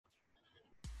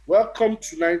Welcome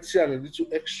to 90 and a little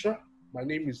extra. My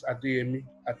name is Adeyemi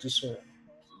Adesoya.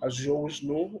 As you always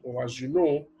know, or as you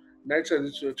know, 90 and a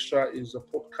little extra is a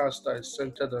podcast that is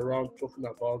centered around talking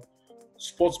about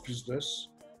sports business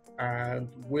and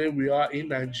where we are in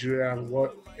Nigeria and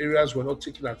what areas we're not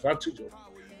taking advantage of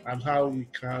and how we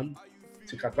can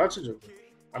take advantage of them.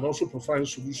 And also providing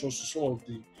solutions to some of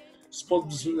the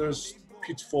sports business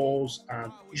pitfalls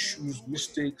and issues,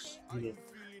 mistakes,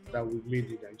 that we've made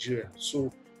in Nigeria.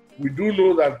 So we do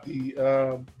know that the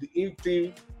in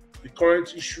thing, the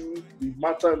current issue, the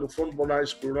matter in the front burner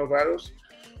is coronavirus.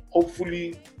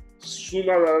 Hopefully,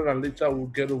 sooner rather than later, we'll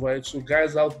get over it. So,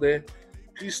 guys out there,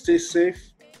 please stay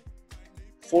safe.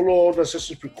 Follow all the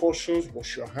necessary precautions.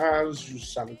 Wash your hands.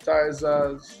 Use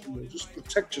sanitizers. Just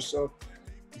protect yourself.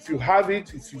 If you have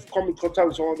it, if you've come in contact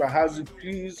with someone that has it,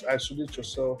 please isolate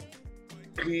yourself.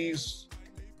 Please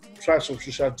try some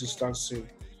social distancing.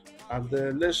 And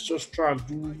let's just try and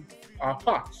do our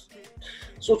part.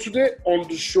 So today on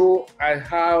the show, I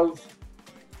have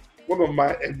one of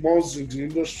my Egbons in the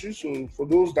industry. So for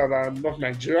those that are not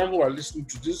Nigerian who are listening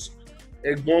to this,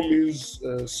 Egbon means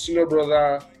senior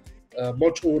brother,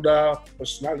 much older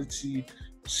personality,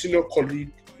 senior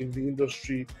colleague in the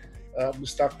industry,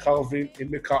 Mr. Calvin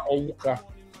Emeka Onwuka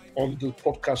on the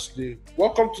podcast today.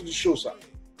 Welcome to the show, sir.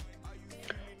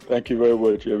 Thank you very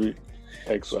much, Jerry.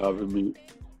 Thanks for having me.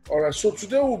 All right, so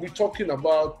today we'll be talking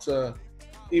about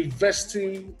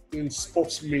investing in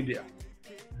sports media,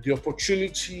 the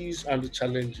opportunities and the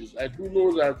challenges. I do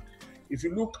know that if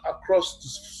you look across the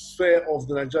sphere of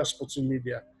the Nigerian sporting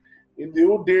media, in the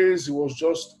old days, it was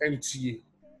just NTA.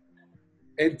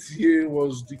 NTA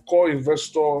was the core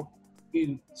investor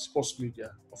in sports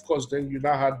media. Of course, then you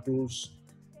now had those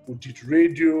who did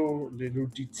radio, they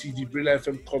did TD, Brilla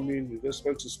FM coming,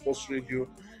 investment in sports radio.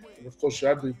 And of course, you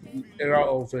had the era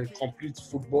of complete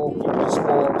football, complete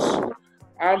sports,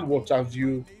 and what have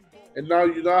you. And now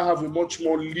you have a much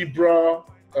more liberal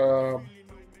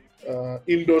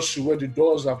industry where the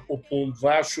doors have opened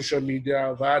via social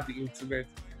media, via the internet.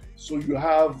 So you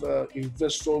have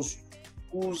investors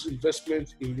whose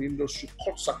investment in the industry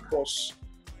cuts across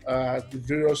the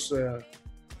various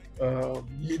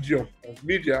medium of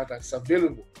media that's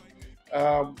available.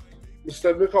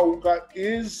 Mr. Emeka Onwuka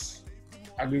is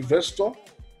an investor.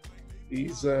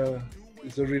 He's a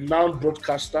renowned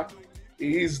broadcaster.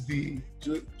 He is do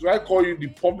I call you the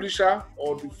publisher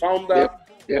or the founder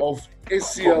of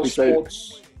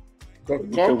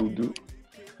ACLsports.com?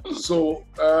 So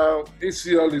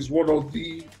ACL is one of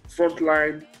the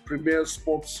frontline premier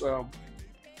sports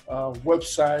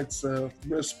websites,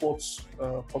 premier sports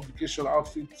publication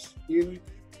outfits in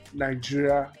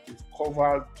Nigeria. They've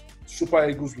covered Super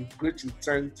Eagles with great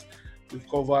intent. We've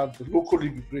covered the local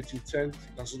league with great intent,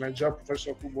 that's the Nigeria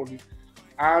Professional Football League,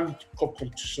 and cup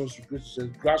competitions with great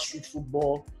intent, grassroots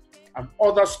football, and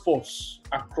other sports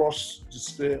across the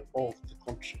sphere of the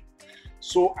country.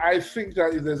 So I think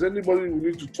that if there's anybody we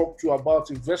need to talk to about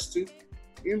investing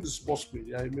in the sports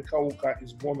media, Emeka Onwuka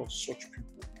is one of such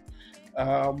people.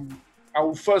 I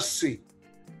will first say,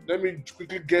 let me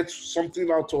quickly get something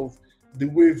out of the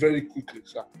way very quickly,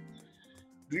 sir.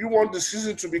 Do you want the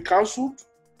season to be cancelled?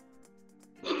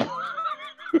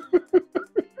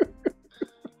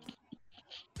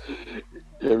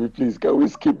 Yeah, please, can we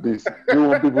skip this? Do you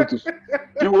want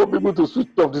people to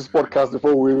switch off this podcast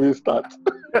before we even start?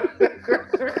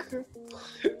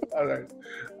 All right.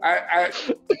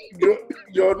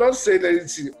 You're not saying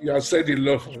anything. You are saying in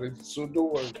love already, so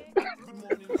don't worry.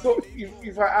 So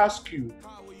if I ask you,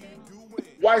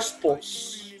 why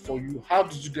sports for you? How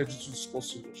did you get into the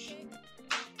sports industry?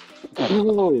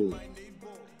 Oh,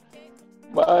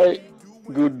 my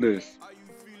goodness.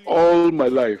 All my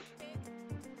life,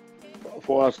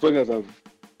 for as long as I've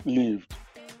lived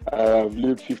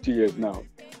 50 years now,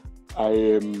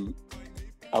 I've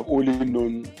really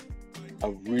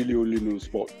only known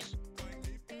sports.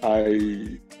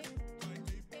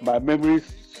 My memory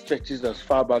stretches as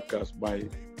far back as when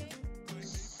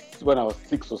I was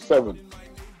 6 or 7,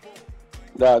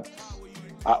 that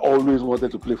I always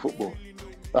wanted to play football.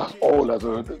 That's all I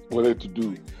wanted to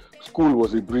do. School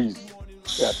was a breeze.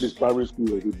 Yeah, at least primary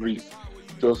school was a breeze.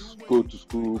 Just go to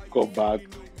school, come back.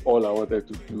 All I wanted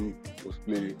to do was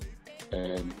play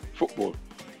football.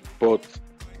 But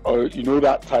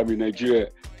that time in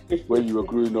Nigeria when you were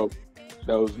growing up,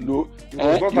 there was no. It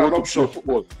was not an option.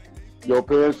 Football. Your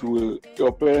parents will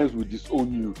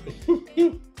disown you.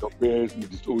 Your parents will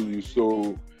disown you.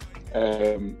 So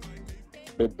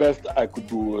the best I could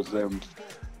do was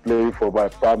play for my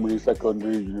primary,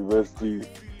 secondary, university,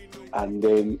 and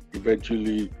then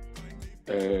eventually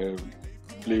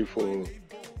play for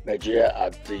Nigeria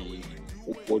at the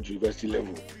Oxford University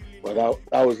level. But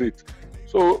that was it.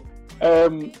 So,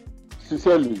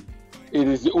 sincerely, it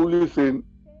is the only thing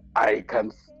I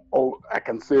can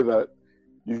say that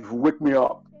if you wake me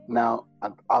up now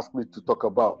and ask me to talk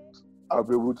about, I'll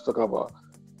be able to talk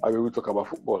about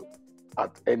football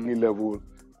at any level,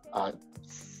 at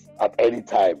any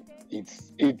time.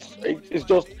 It's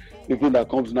just the thing that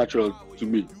comes natural to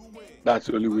me. That's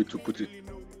the only way to put it.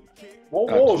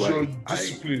 What was your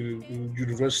discipline in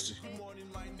university?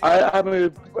 I'm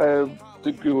a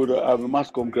degree holder. I'm a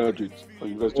mass comm graduate from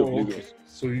University of Lagos. Okay.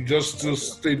 So you just still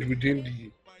stayed within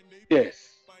the...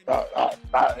 Yes,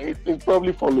 it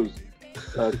probably follows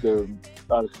that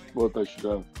that's what I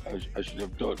should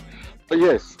have done. But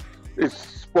yes, it's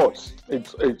sports.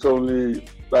 It's only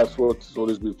that's what's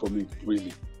always been for me,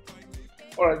 really.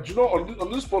 All right,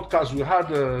 on this podcast we had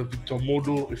Victor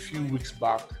Modo a few weeks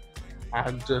back,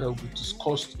 and we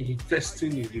discussed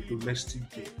investing in the domestic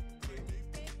game.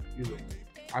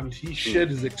 And he shared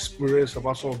his experience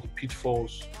about some of the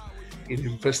pitfalls in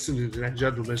investing in the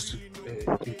Nigerian domestic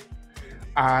game.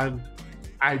 And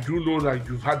I do know that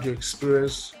you've had your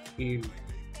experience in,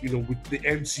 with the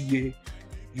NCA.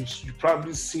 You've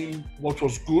probably seen what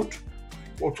was good,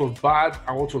 what was bad,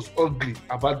 and what was ugly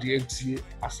about the NCA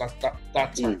as at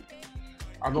that time.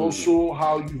 And also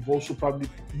how you've also probably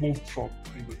moved from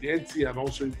the NCA and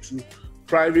also into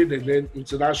private and then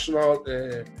international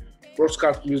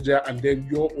broadcast media, and then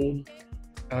your own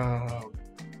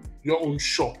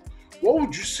shop. What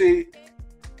would you say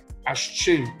has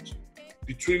changed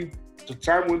between the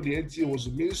time when the NTA was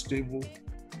the main stable,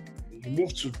 you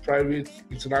moved to private,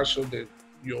 international, then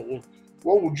your own?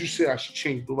 What would you say has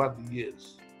changed over the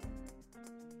years?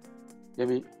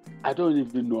 I don't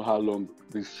even know how long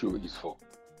this show is for,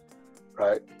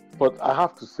 right? But I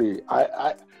have to say,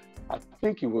 I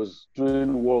think it was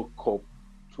during World Cup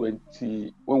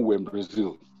 20 when we were in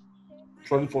Brazil.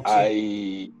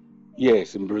 2014.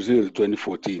 Yes, in Brazil,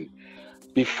 2014.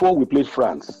 Before we played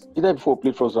France, either before we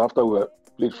played France or after we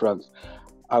played France,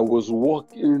 I was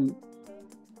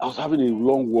having a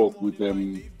long walk with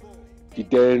the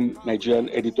then Nigerian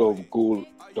editor of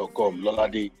Goal.com,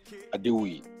 Lolade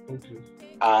Adewi. Okay.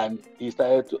 And he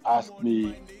started to ask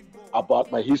me about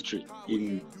my history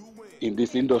in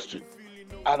this industry.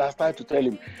 And I started to tell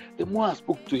him, the more I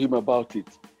spoke to him about it,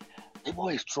 the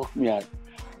more it struck me at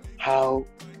how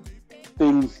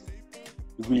things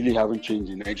really haven't changed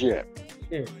in Nigeria.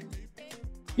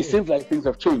 It seems like things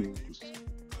have changed,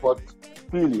 but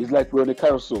really it's like we're on a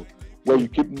carousel where you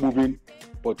keep moving,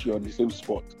 but you're on the same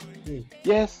spot.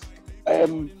 Yes, I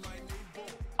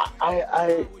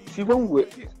see by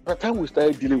the time we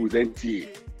started dealing with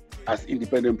NTA as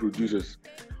independent producers,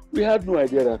 we had no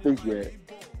idea that things were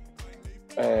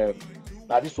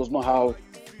that this was not how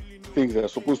things are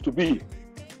supposed to be.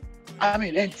 I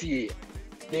mean, NTA,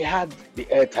 they had the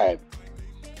airtime,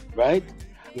 right?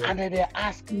 Yeah. And then they're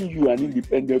asking you, an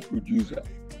independent producer,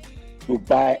 to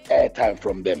buy airtime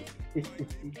from them.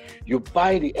 You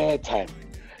buy the airtime,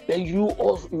 then you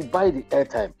buy the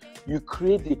airtime, you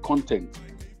create the content,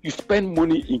 you spend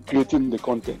money in creating the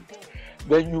content,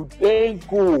 then you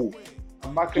go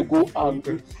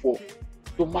and look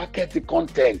to market the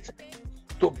content,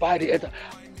 to buy the airtime.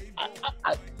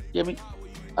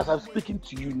 As I'm speaking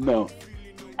to you now,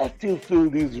 I still feel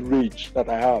this rage that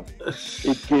I have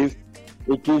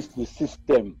against the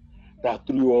system that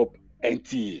threw up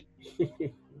NTA.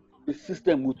 The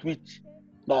system with which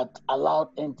that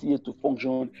allowed NTA to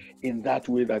function in that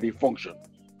way that they function.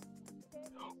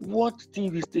 What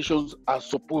TV stations are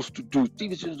supposed to do?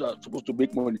 TV stations are supposed to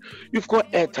make money. You've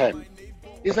got airtime.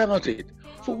 Is that not it?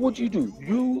 So what do?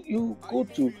 You go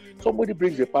to, somebody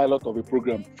brings a pilot of a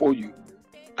program for you,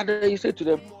 and then you say to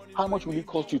them, how much will it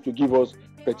cost you to give us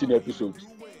 13 episodes?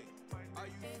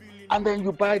 And then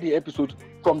you buy the episode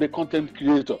from the content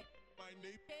creator.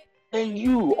 Then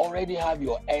you already have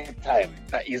your airtime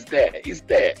that is there. It's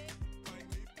there.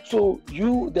 So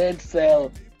you then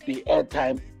sell the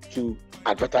airtime to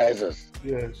advertisers.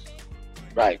 Yes.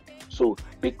 Right. So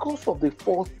because of the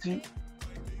faulty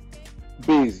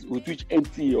base with which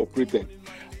NTA operated,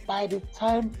 by the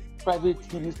time private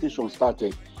TV stations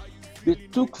started, they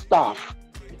took staff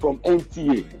from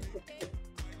NTA.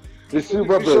 The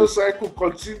Silverbirds cycle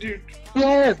continued.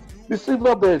 Yes, the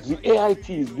Silverbirds, the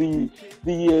AITs, the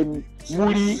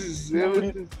Moody.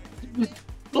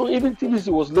 No, even TVC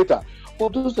was later.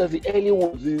 But those are the early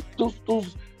ones. Those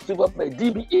Silverbirds,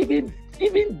 even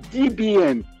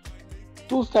DBN.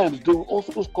 Those times they will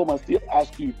also come and still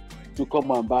ask you to come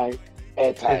and buy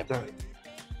airtime.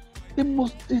 The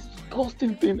most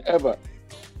disgusting thing ever.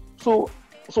 So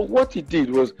what he did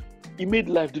was it made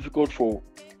life difficult for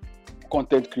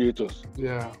content creators.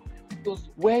 Yeah.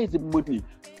 Because where is the money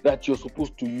that you're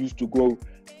supposed to use to go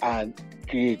and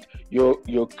create? You're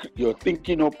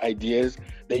thinking of ideas,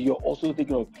 then you're also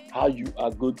thinking of how you are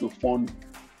going to fund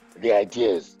the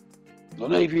ideas. You're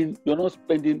not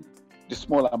spending the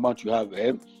small amount you have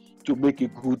to make a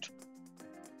good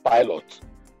pilot.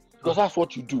 Because that's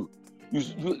what you do.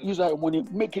 Use that money,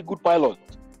 make a good pilot,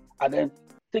 and then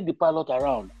take the pilot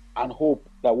around and hope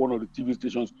that one of the TV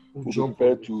stations will be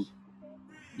prepared to.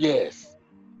 Yes.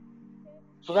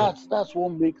 So that's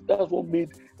what made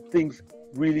things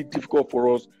really difficult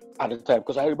for us at the time.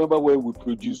 Because I remember when we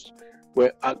produced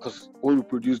the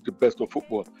best of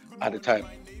football at the time,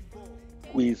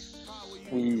 we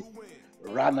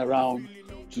ran around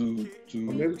to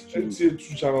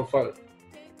Channel 5.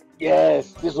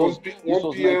 Yes, this was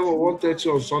 1 p.m. or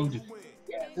 1:30 on Sunday.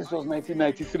 Yes, this was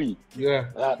 1993. Yeah.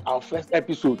 Our first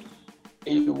episode.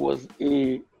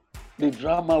 The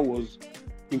drama was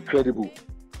incredible.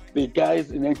 The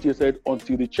guys in NTA said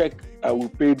until the check I will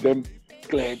pay them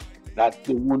cleared that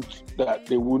they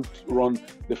won't run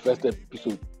the first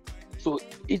episode. So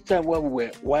each time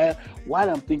while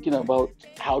I'm thinking about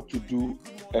how to do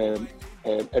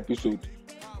episode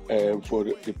for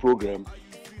the program,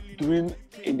 during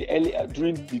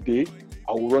the day,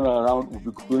 I will run around. We'll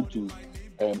be going to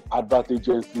advert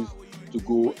agencies to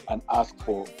go and ask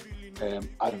for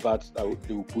adverts that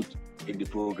they will put in the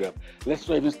program. Let's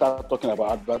not even start talking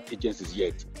about advert agencies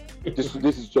yet. This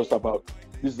is about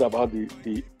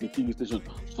the TV station.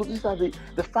 So these are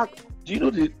the fact. Do you know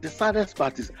the saddest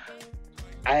part is,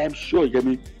 I am sure,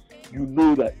 Yemi, you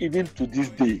know that even to this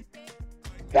day,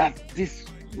 that this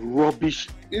rubbish.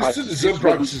 It's still the same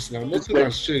practice now. Nothing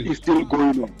has changed. It's still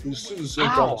going on. It's still the same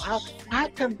practice. How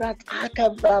can that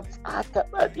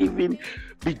even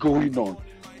be going on?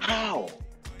 How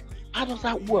does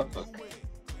that work?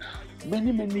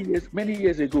 Many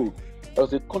years ago, I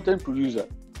was a content producer.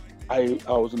 I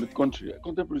was in the country. A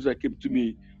content producer came to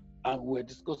me and we were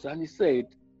discussing, and he said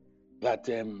that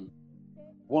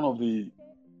one of the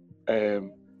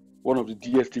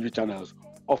DSTV channels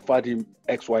offered him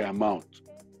XY amount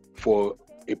for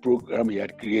a program he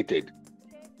had created.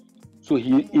 So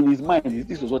in his mind,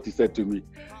 this is what he said to me,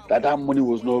 that money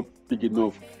was not big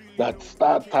enough, that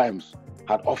Star Times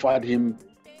had offered him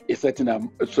a certain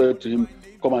said to him,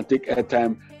 come and take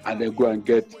airtime and then go and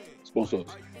get sponsors.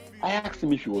 I asked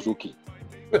him if he was okay.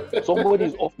 Somebody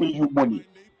is offering you money.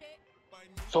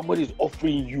 Somebody is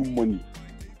offering you money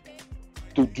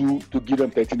to give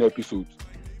them 13 episodes,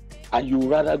 and you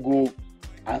rather go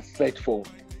and search for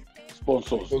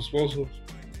sponsors.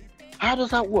 How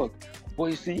does that work? But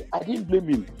you see, I didn't blame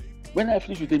him. When I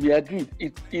finished with him, he agreed.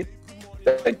 He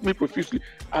thanked me profusely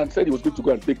and said he was going to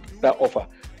go and take that offer.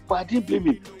 But I didn't blame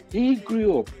him. He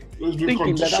grew up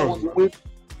thinking that was the way.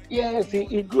 Yes,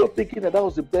 he grew up thinking that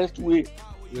was the best way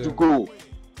to go.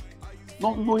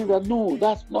 Not knowing that, no,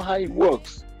 that's not how it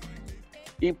works.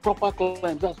 In proper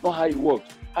climes, that's not how it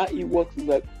works. How it works is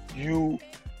that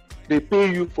they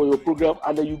pay you for your program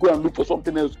and then you go and look for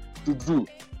something else to do.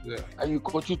 Yeah. And you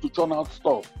continue to churn out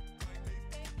stuff.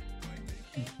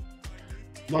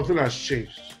 Nothing has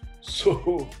changed.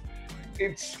 So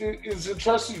it's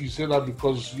interesting you say that,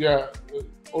 because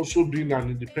also being an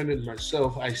independent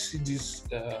myself, I see this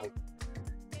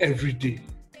every day,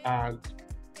 and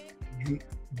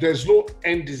there's no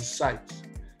end in sight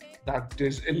that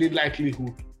there's any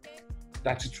likelihood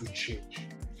that it will change.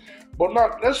 But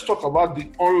now let's talk about the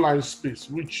online space,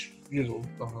 which you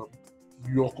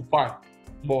occupy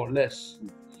more or less.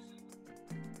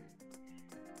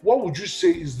 What would you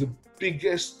say is the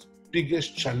biggest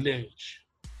challenge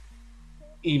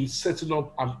in setting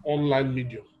up an online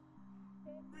medium?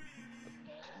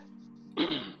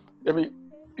 I mean,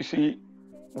 you see,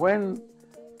 when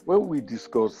we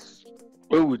discuss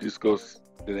the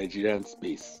Nigerian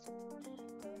space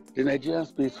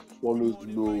follows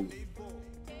no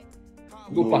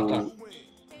pattern,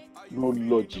 no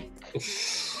logic.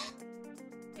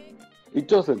 It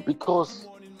doesn't, because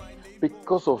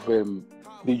of the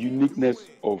uniqueness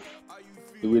of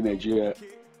the way Nigeria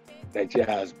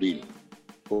has been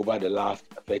over the last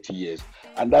 30 years.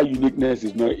 And that uniqueness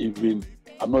is not even,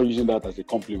 I'm not using that as a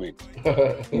compliment.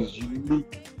 It's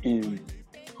unique in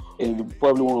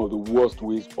probably one of the worst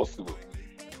ways possible.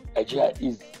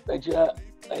 Nigeria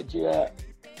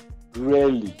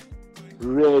rarely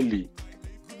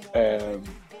I'm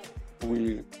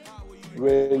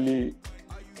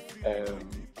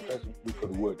trying to look for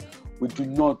the word. We do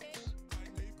not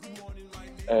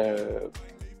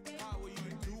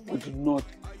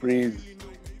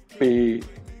pay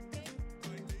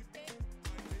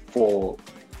for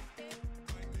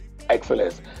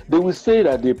excellence. They will say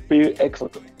that they pay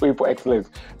for excellence,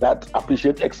 that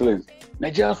appreciate excellence.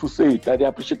 Nigerians will say that they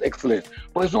appreciate excellence,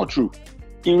 but it's not true.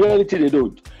 In reality, they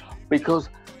don't. Because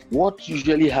what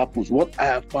usually happens, what I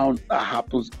have found that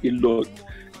happens a lot,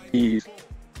 is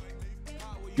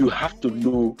you have to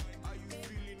know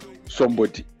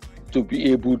somebody to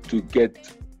be able to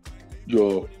get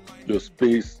your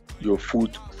space, your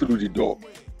foot through the door.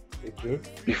 Okay.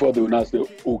 Before they will now say,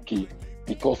 okay,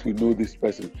 because we know this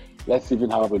person, let's even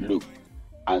have a look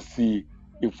and see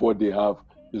if what they have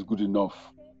is good enough.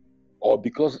 Or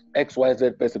because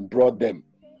XYZ person brought them,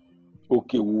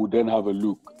 okay, we will then have a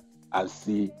look and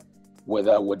see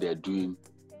whether what they're doing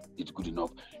is good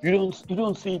enough. You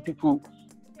don't see people,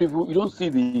 you don't see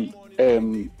the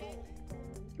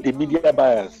media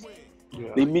buyers.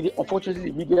 Yeah.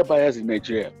 Unfortunately, the media buyers in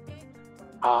Nigeria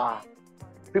are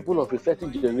people of a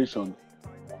certain generation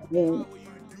who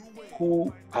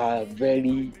are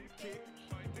very,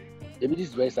 this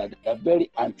is very sad, they are very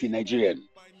anti-Nigerian.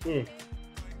 I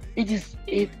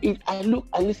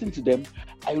listen to them,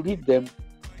 I read them,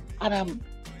 and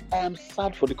I am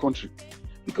sad for the country,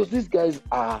 because these guys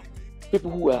are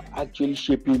people who are actually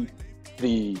shaping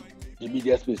the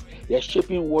media space. They are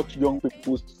shaping what young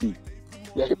people see.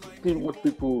 They are shaping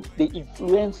they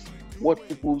influence what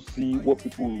people see, what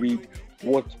people read,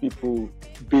 what people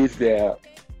base their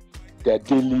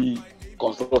daily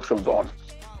consumptions on.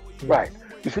 Right.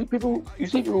 You see people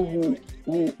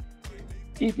who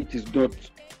if it is not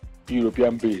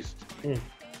European based,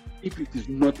 if it is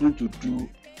nothing to do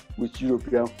with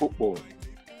European football,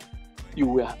 you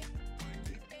will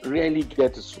rarely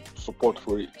get support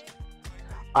for it.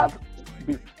 And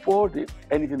before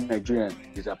anything Nigerian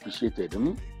is appreciated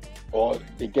or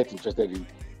they get interested in,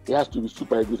 it has to be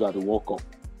Super Eagles at the World Cup.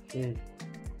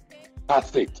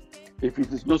 That's it. If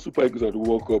it is not Super Eagles at the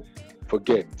World Cup,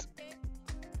 forget.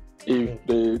 If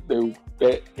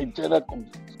the internal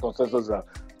consensus are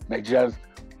Nigerians,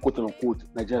 quote unquote,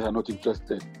 Nigerians are not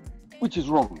interested, which is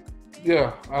wrong.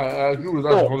 Yeah, I agree with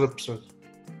that 100%.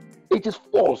 It is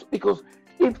false, because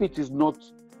if it is not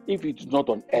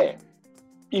on air,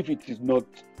 if it is not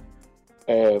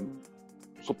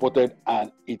supported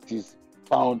and it is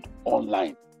found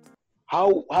online,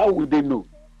 how would they know?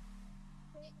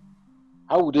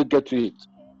 How would they get to it?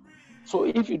 So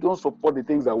if you don't support the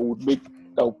things that will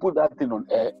put that thing on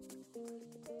air,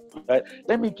 right?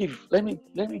 Let me give a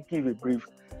brief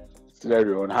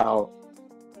scenario on how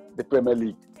the Premier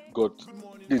League got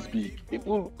this big.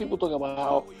 People talk about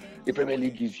how the Premier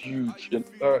League is huge.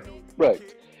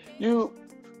 Right.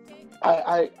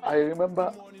 I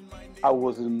remember I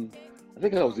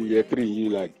think I was in year 3,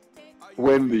 like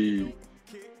when the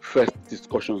first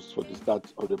discussions for the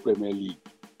start of the Premier League,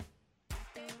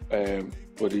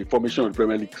 for the formation of the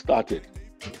Premier League started.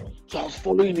 So I was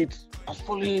following it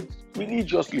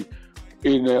religiously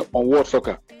on World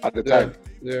Soccer at the time.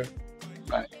 Yeah.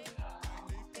 Right.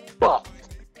 But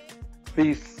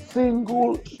the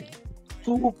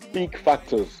two big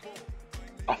factors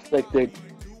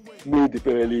made the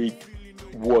Premier League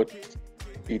what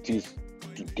it is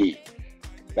today,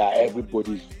 that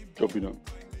everybody's jumping on.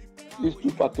 These two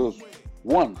factors,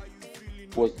 one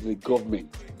was the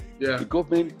government. Yeah. The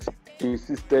government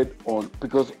insisted on,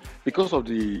 because of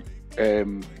the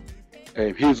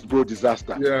Hillsborough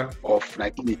disaster of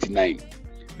 1989.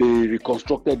 They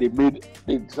reconstructed. They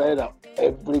decided that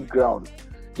every ground,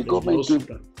 the government gave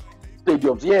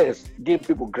stadiums. Yes, gave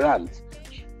people grants,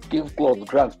 gave clubs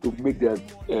grants to make their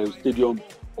stadium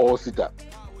all-seater,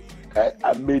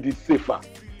 and made it safer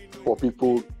for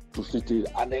people to sit in.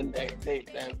 And then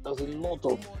there's a lot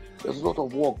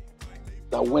of work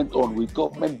that went on with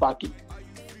government backing.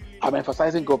 I'm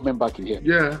emphasizing government backing here.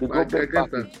 Yeah, the government I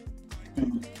get that.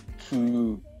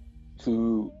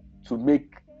 To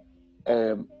make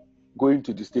going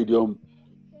to the stadium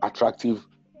attractive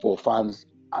for fans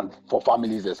and for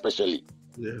families especially.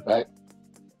 Yeah. Right?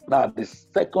 Now, the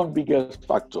second biggest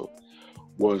factor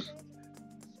was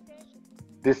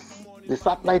the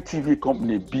satellite TV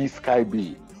company Sky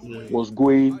B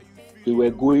they were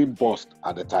going bust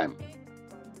at the time.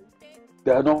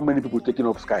 There are not many people taking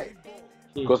up Sky.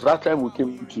 Because that time we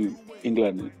came to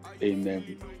England in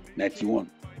 91,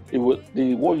 the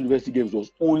World University Games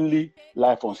was only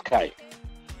live on Sky,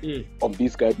 on B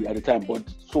Sky at the time. But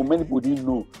so many people didn't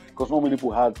know, because not many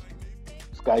people had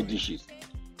Sky dishes.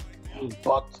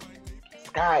 But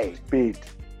Sky paid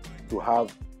to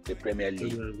have the Premier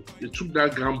League. They took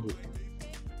that gamble.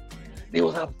 It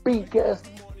was the biggest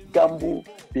gamble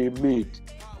they made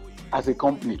as a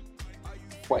company,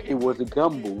 but it was a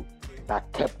gamble that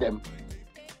kept them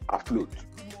afloat.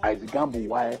 As a gamble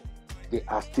why they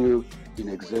are still in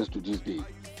existence to this day.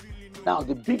 Now,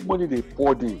 the big money they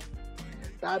poured in,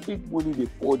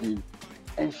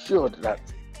 ensured that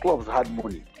clubs had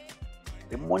money.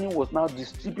 The money was now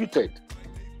distributed.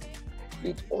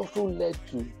 It also led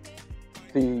to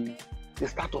the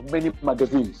start of many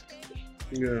magazines.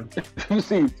 Yeah. You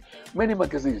see it? Many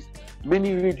magazines,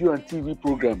 many radio and TV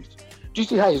programs. Do you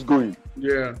see how it's going?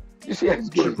 Yeah. You see how it's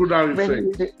going? Trickle down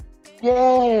effect.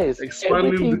 Yes.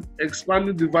 Expanding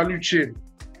the value chain.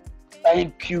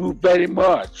 Thank you very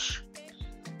much.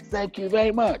 Thank you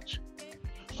very much.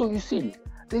 So you see,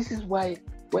 this is why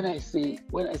when I say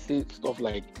stuff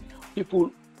like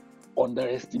people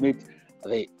underestimate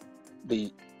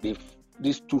these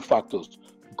two factors,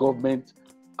 government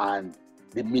and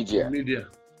the media.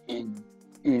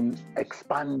 In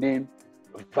expanding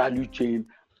value chain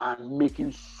and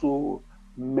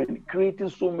creating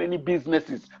so many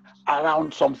businesses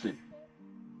around something.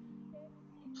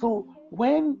 So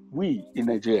when we in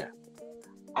Nigeria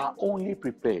are only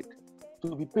prepared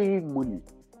to be paying money,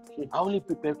 are only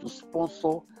prepared to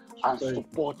sponsor and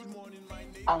support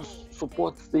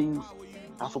things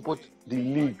and support the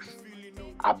leagues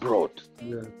abroad,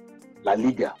 La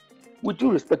Liga. With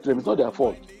due respect to them, it's not their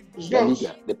fault. La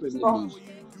Liga, the Premier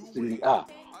League,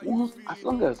 as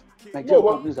long as Nigerian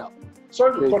companies are.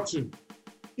 Sorry to cut in.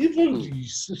 Even the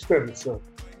system itself,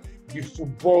 the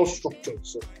football structure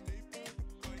itself,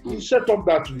 is set up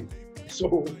that way.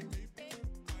 So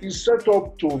it's set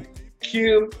up to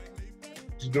kill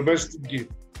the domestic game,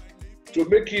 to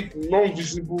make it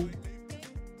non-visible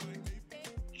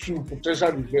to potential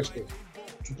investors,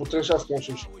 to potential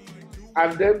sponsorship.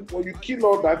 And then when you kill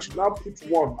all that, you now put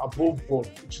one above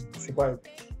board, which is the Super Eagles,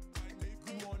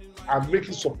 and make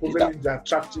it supposedly the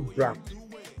attractive brand.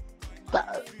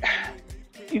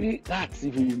 That's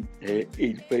even a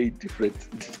very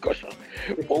different discussion,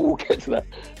 but we'll get to that.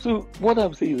 So what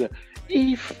I'm saying is that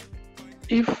if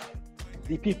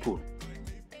the people,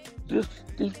 those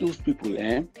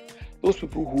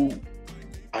people who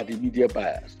are the media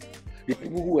buyers, the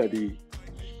people who are the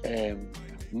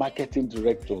marketing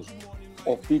directors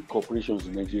of big corporations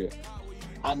in Nigeria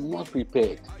are not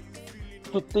prepared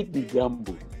to take the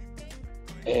gamble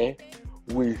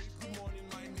with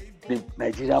the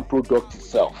Nigerian product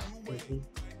itself,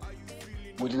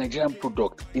 with the Nigerian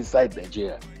product inside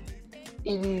Nigeria,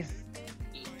 it is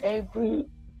every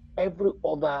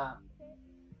other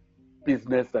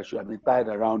business that should have been tied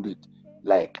around it,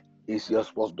 like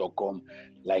acsports.com,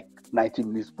 like 90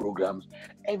 minutes programs.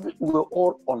 We're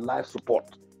all on live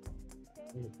support.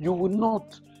 You will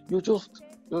not. You're just.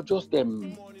 What's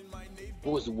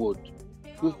the word?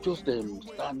 You're just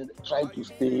standing, trying to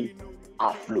stay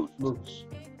afloat.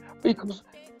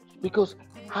 Because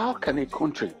how can a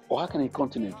country or how can a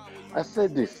continent? I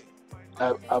said this.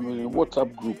 I'm in a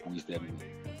WhatsApp group with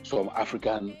some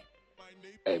African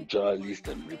journalists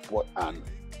and report and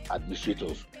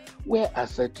administrators, where I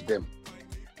said to them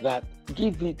that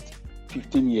give it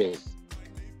 15 years,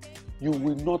 you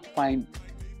will not find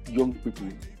young people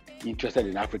interested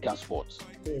in African sports.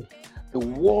 The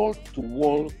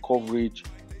wall-to-wall coverage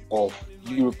of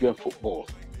European football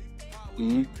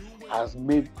has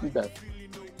made it that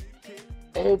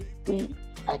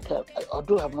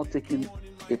although I have not taken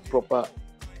a proper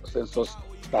census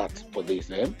stat for this,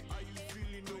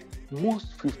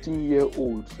 most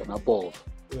 15-year-olds and above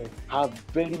have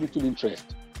very little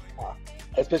interest,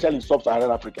 especially in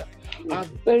sub-Saharan Africa, have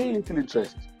very little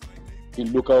interest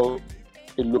in local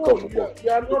football.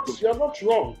 You're not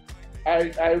wrong.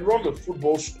 I run a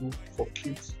football school for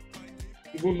kids,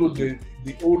 even though the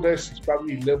oldest is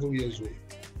probably 11 years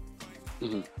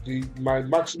old. My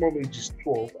maximum age is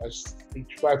 12. I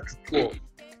age 5 to 12.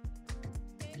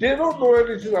 They don't know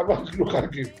anything about the local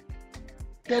game.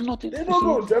 They don't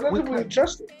know. They're not even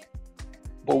interested.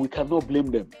 But we cannot blame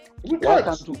them. Why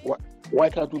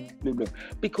can't we blame them?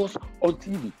 Because on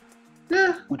TV,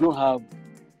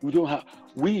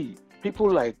 we people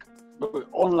like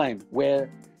online where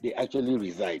they actually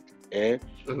reside. The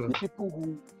people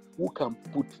who can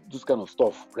put this kind of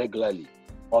stuff regularly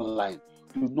online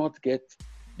do not get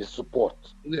the support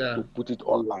to put it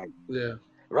online.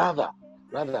 Rather,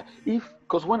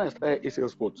 because when I started ACL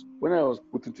Sports, when I was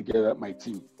putting together my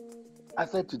team, I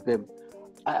said to them,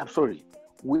 I'm sorry,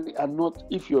 we are not,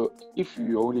 if you're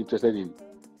only interested in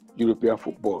European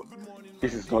football,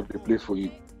 this is not the place for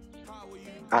you.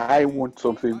 I want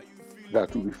something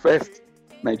that will be first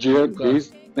Nigerian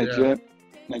based, Nigerian,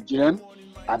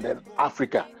 and then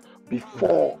Africa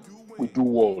before we do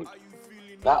world.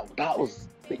 That was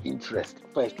the interest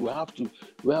first. We have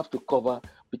to cover,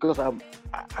 because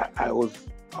I was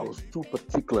too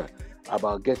particular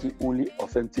about getting only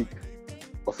authentic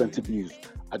authentic news.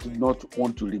 I did not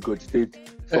want to regurgitate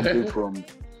something from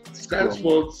Sky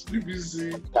Sports,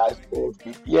 BBC. Sky Sports.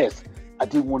 Yes, I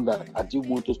didn't want that. I didn't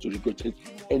want us to regurgitate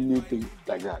anything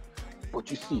like that. But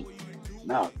you see,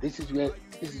 now this is where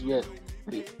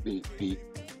the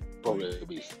problem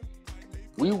is.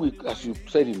 We will, as you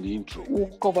said in the intro,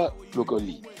 we'll cover local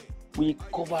league. We'll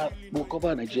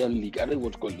cover Nigerian league. I don't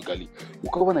want to call it local league.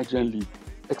 We'll cover Nigerian league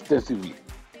extensively,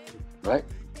 right?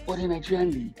 But the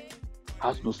Nigerian league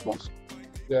has no sponsor.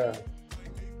 Yeah.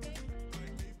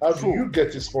 How do you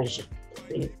get a sponsor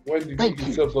when the league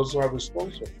itself doesn't have a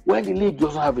sponsor? When the league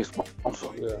doesn't have a sponsor.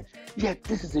 Yeah. Yet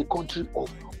this is a country of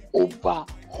over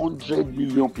 100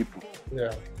 million people.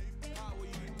 Yeah.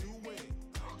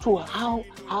 So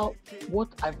what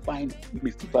I find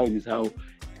mystifying is how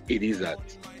it is that.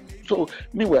 So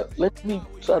meanwhile,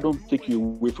 so I don't take you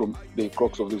away from the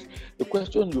crux of this. The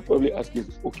question you probably ask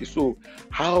is, okay, so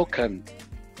how can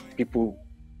people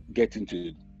get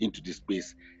into this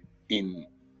space in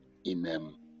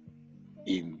investing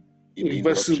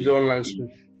in the online space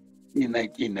in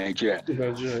Nigeria? In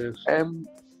Nigeria, yes.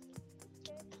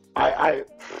 I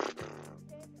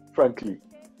frankly,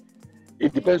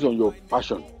 it depends on your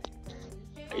passion.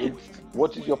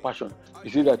 What is your passion?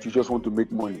 Is it that you just want to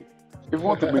make money? If you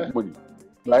want to make money,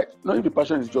 right? Not if the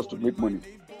passion is just to make money.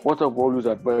 What I've always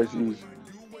advised is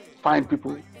find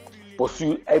people,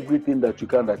 pursue everything that you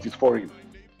can that is foreign.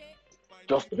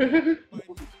 Just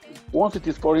once it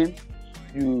is foreign,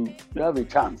 you have a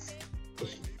chance.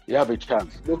 You have a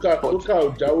chance. Look how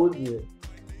Dawood.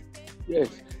 Yes.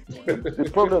 The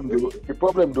problem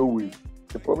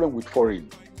with foreign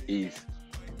is,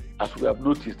 as we have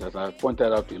noticed, as I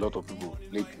pointed out to a lot of people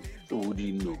lately, people who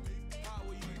didn't know,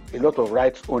 a lot of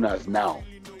rights owners now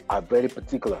are very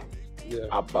particular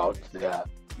about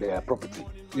their property.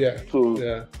 Yeah.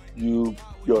 So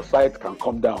your site can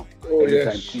come down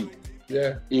anytime too.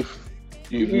 Yeah. If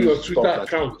your Twitter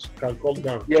account can come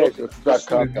down. Yes, your Twitter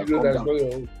account can come down.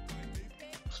 Your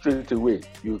straight away.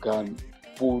 You'll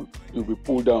be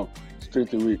pulled down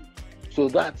straight away. So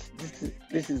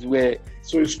this is where.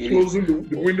 So it's closing.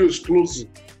 The window is closing.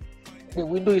 The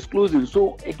window is closing.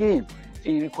 So again,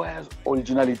 it requires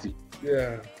originality.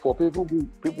 Yeah. For people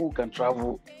who can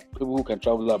travel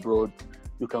abroad,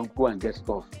 you can go and get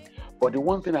stuff. But the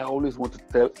one thing I always want to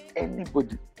tell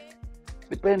anybody,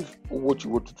 depends on what you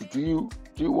want to do.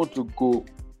 Do you want to go?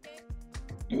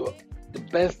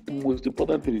 The most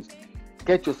important thing is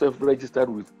get yourself registered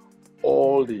with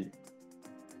all the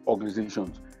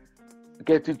organizations.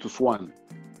 Get into SWAN.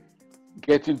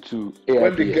 Get into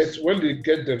AIPS. When they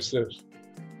get themselves.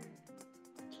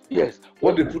 Yes.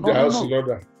 When they put the house in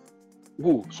order.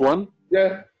 Who? SWAN?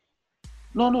 Yeah.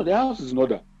 No, the house is in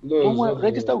order. No,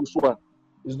 register with SWAN.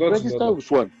 It's not register with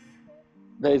SWAN.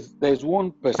 There's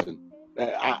one person.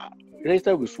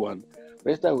 Register with SWAN.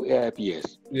 Register with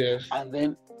AIPS. Yes. And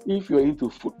then if you're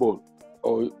into football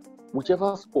or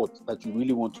whichever sport that you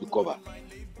really want to cover,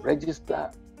 register.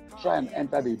 Try and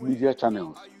enter the media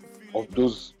channels of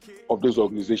those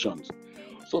organizations,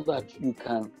 so that you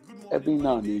can every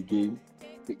now and again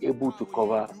be able to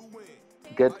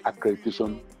get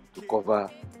accreditation to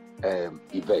cover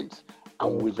events,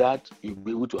 and with that you'll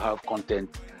be able to have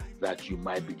content that you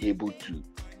might be able to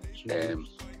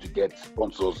get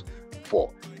sponsors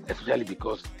for, especially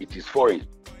because it is foreign.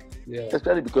 Yeah.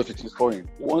 Especially because it is foreign.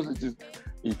 Once it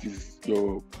is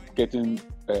you're getting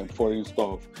foreign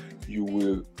stuff,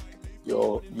 you're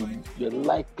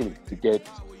likely to get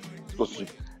sponsorship.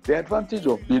 The advantage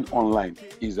of being online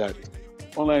is that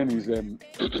online is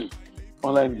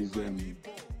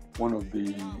one of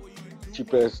the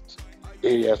cheapest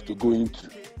areas to go into.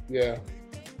 Yeah.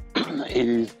 It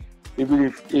is, even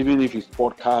if it's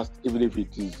podcast, even if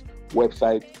it is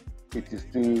website, it is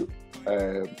still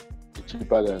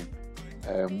cheaper than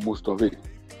most of it.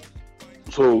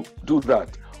 So do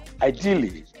that.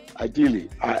 Ideally,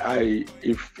 I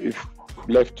if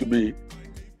left to me,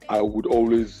 I would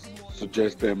always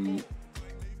suggest them,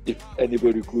 if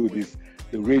anybody could, is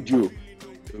the radio.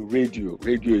 The radio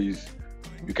is,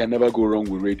 you can never go wrong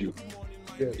with radio.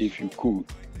 Yes. If you could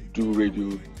do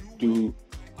radio, do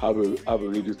have a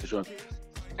radio station,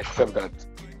 except that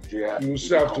you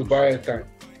still have to buy a time.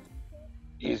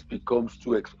 It becomes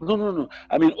too expensive. No.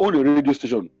 I mean, own a radio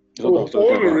station. Own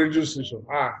a radio station.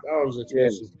 That was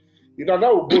expensive. Yes. That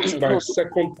will go to my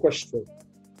second question.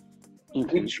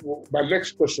 Mm-hmm. My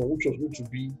next question, which was going to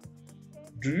be,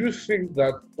 do you think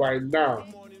that by now,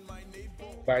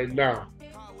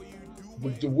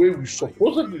 with the way we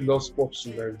supposedly love sports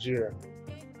in Nigeria,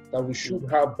 that we should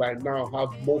have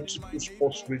multiple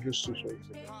sports radio stations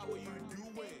in Nigeria?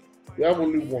 We have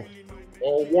only one,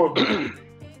 or one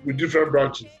with different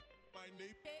branches.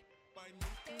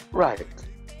 Right.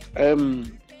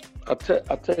 I'll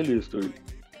tell you a story.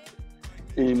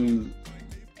 In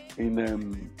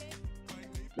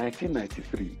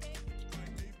 1993,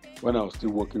 when I was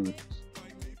still working with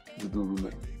Judo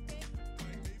Women,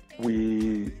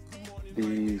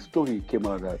 the story came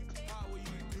out that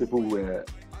people were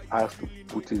asked to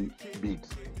put in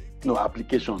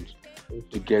applications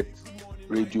to get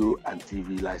radio and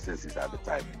TV licenses at the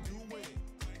time.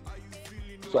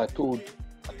 So I told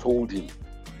him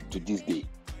to this day,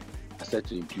 I said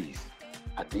to him, please,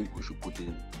 I think we should put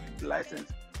in the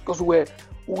license. Because we're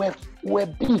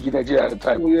big in Nigeria at the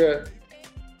time. Yeah.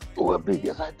 We were big.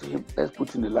 I said to him, let's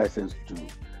put in the license to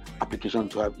application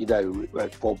to have either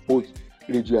for both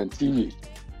radio and TV.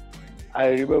 I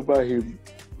remember him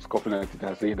scoffing at it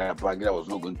and saying that Babangida was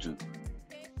not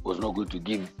going to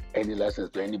give any license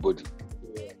to anybody.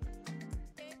 Yeah.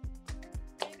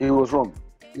 He was wrong.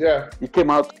 Yeah. He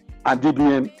came out and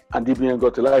DBN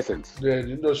got a license. Yeah,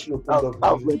 the industry opened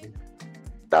up.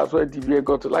 That's when DBN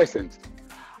got a license.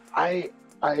 I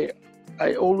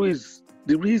always,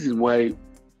 the reason why,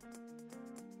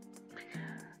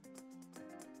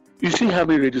 you see how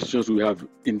many radio stations we have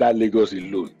in that Lagos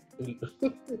alone.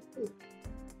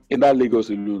 In that Lagos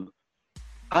alone.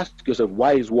 Ask yourself,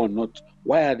 why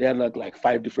are there not like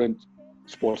 5 different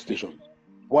sports stations?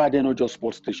 Why are they not just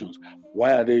sports stations?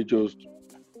 Why are they just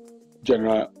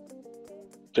general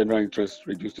interest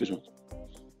radio stations?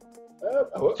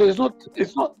 So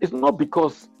it's not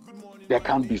because there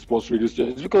can't be sports radio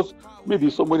stations. It's because maybe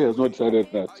somebody has not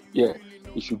decided that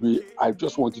it should be. I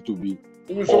just want it to be.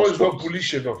 Maybe someone's not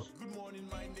bullish enough.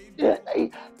 Yeah,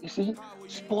 you see,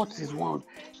 sports is one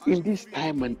in this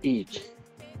time and age.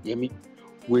 You mean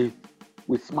with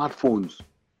smartphones,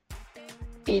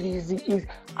 it is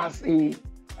as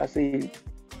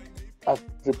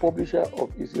a publisher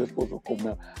of Israel Sports.com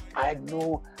now, I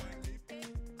know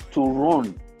to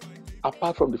run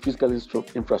apart from the physical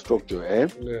infrastructure.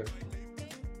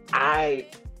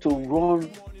 To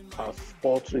run a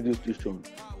sports radio station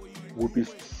would be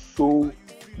so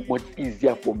much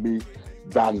easier for me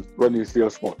than running Israel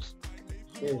Sports.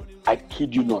 I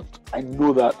kid you not. I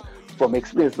know that from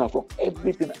experience now, from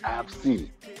everything I have seen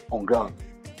on ground.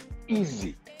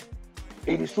 Easy.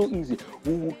 It is so easy.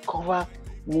 We will cover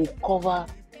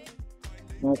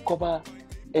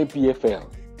MPFL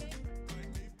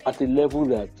at a level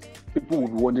that people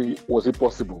would wonder, was it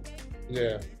possible?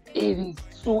 Yeah. It is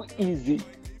so easy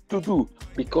to do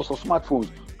because of smartphones.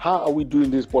 How are we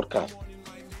doing this podcast?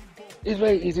 It's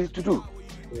very easy to do.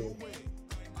 Yeah.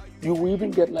 You will even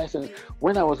get licensed.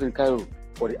 When I was in Cairo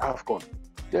for the AFCON,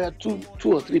 there are two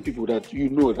or three people that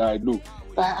I know.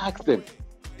 I asked them,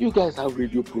 you guys have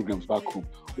radio programs back home.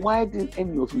 Why didn't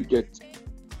any of you get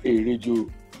a radio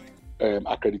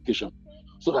accreditation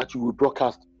so that you will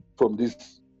broadcast from the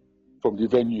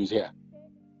venues here?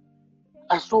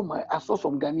 I saw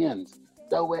some Ghanaians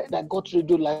that got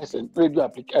radio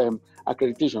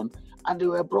accreditation, and they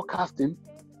were broadcasting.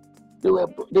 They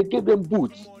gave them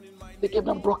booths. They gave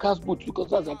them broadcast booths because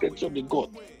that's the accreditation they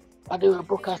got, and they were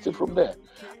broadcasting from there.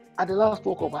 At the last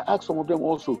World Cup, I asked some of them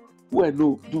also who I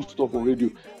know do stuff on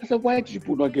radio. I said, why did you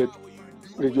people not get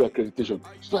radio accreditation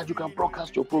so that you can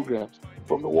broadcast your programs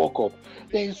from the World Cup?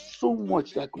 There is so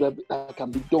much that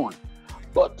can be done,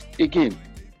 but again,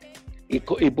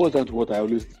 it boils down to what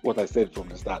I said from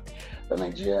the start. The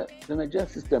Nigerian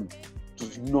system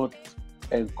does not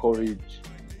encourage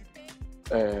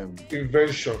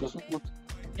invention.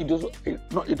 It doesn't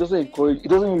encourage. It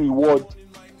doesn't reward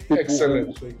people.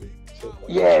 Excellent.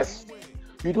 Yes,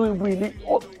 you don't really.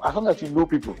 As long as you know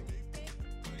people.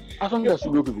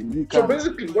 You can. So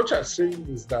basically, what you're saying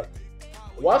is that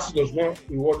whilst it does not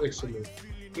reward excellence,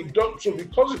 because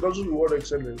it doesn't reward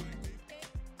excellence,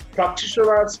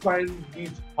 practitioners find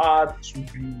it hard to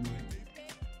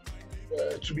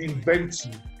be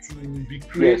inventive, to be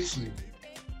creative.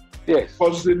 Yes.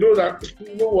 Because they know that,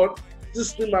 you know what,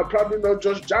 this thing might probably not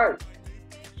just jive.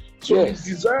 So the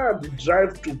desire and the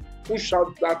drive to push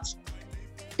out that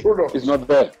product is not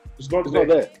there. It's not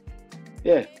there.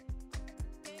 Yeah.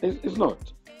 It's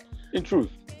not. In truth,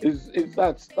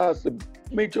 that's a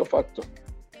major factor.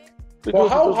 But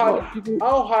how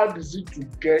hard is it to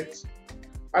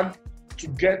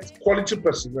get quality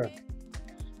personnel?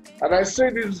 And I say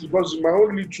this because my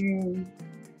own little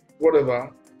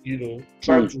whatever,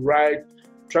 trying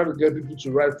to get people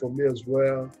to write for me as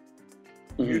well.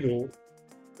 And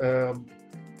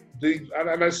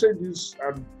I say this,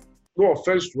 and no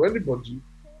offense to anybody,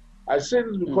 I say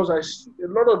this because I see a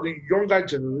lot of the younger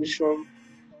generation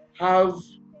have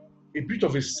a bit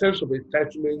of a sense of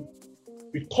entitlement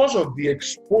because of the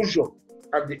exposure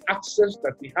and the access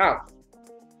that they have,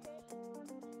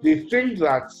 they think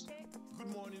that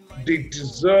they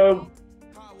deserve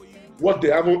what they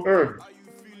haven't earned.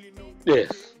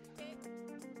 Yes.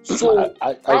 So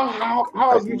how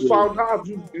have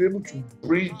you been able to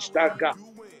bridge that gap?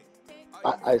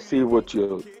 I see what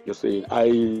you're saying.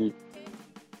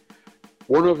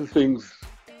 One of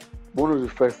the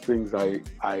first things I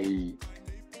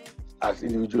as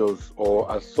individuals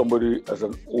or as somebody, as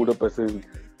an older person,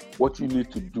 what you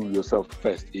need to do yourself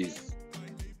first is,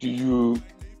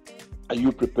 are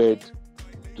you prepared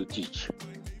to teach?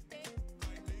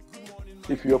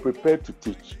 If you're prepared to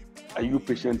teach, are you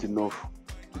patient enough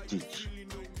to teach?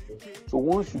 So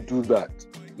once you do that,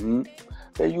 then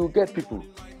you get people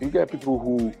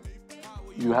who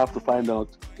you have to find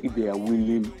out if they are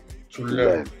willing to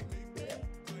learn.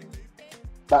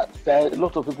 But there are a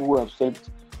lot of people who have sent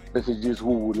messages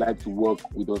who would like to work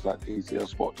with us at ACL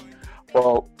Sport.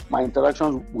 But my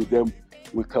interactions with them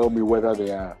will tell me whether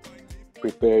they are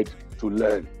prepared to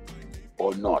learn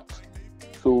or not.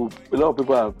 So a lot of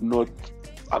people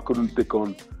I couldn't take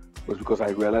on, was because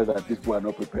I realized that these people are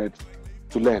not prepared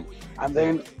to learn. And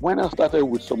then when I started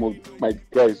with some of my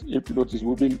guys, if you notice,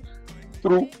 we've been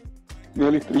through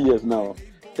nearly 3 years now.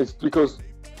 It's because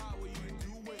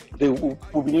they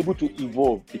will be able to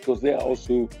evolve, because they are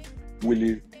also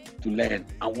willing to learn.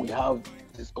 And we have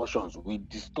discussions, we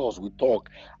discuss, we talk,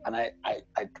 and I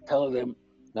tell them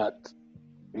that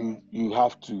you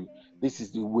have to, this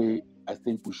is the way I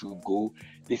think we should go,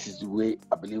 this is the way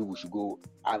I believe we should go.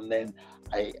 And then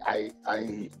I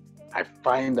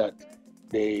find that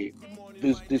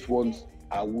these ones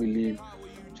are willing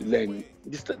to learn.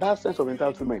 That sense of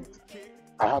entitlement,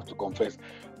 I have to confess,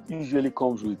 usually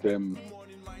comes with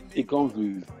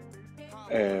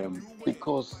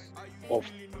because of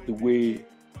the way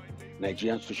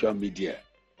Nigerian social media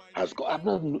has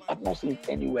gone. I've not seen it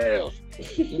anywhere else.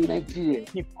 In Nigeria,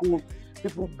 people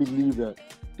believe that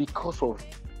because of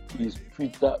his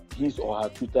or her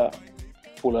Twitter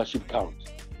followership count,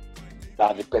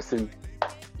 that the person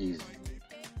is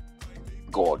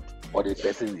God or the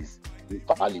person is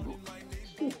infallible.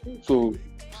 So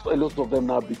a lot of them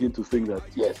now begin to think that,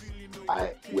 yes,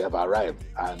 we have arrived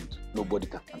and nobody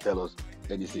can tell us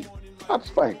anything. That's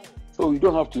fine. So you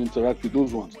don't have to interact with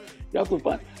those ones. You have to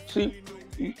find. See,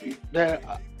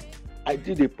 I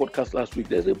did a podcast last week.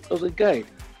 There was a guy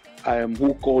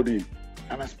who called in,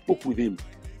 and I spoke with him.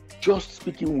 Just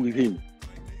speaking with him,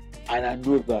 and I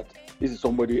know that this is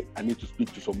somebody I need to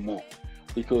speak to some more,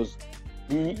 because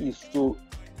he is so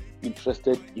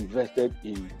invested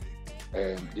in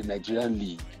the Nigerian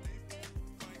league.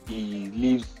 He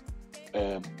lives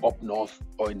up north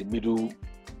or in the middle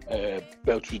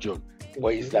belt region,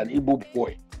 where he's an Igbo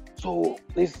boy. So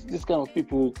this kind of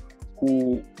people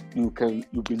who you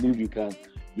believe you can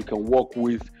work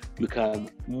with, you can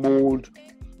mold.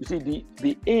 You see,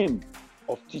 the aim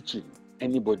of teaching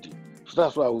anybody. So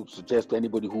that's why I would suggest to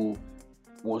anybody who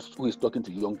is talking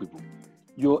to young people,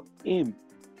 your aim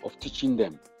of teaching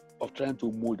them, of trying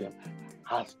to mold them,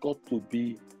 has got to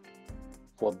be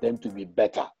for them to be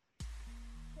better.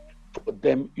 For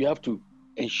them, you have to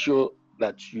ensure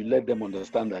that you let them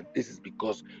understand that this is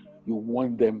because you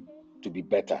want them to be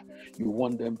better. You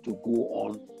want them to go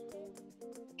on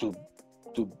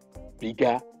to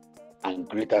bigger and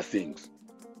greater things.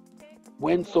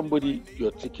 When somebody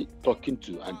you're talking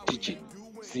to and teaching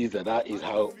sees that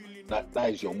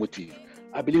is your motive,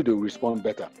 I believe they'll respond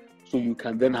better. So you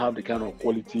can then have the kind of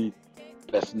quality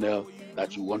personnel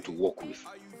that you want to work with.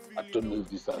 I don't know if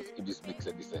this makes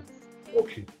any sense.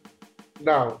 Okay.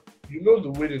 Now, you know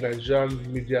the way the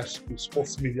Nigerian media space,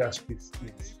 sports media space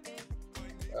is.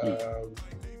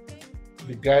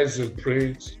 The guys in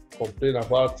print complain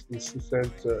about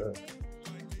insistent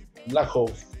lack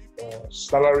of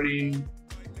salary,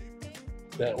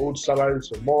 their own salaries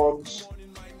for months,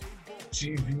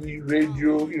 TV,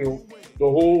 radio, the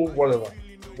whole whatever.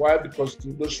 Why? Because the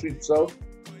industry itself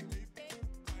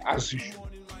has issues.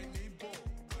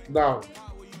 Now,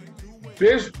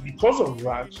 because of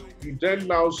that, you then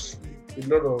now see a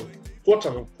lot of quote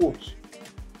unquote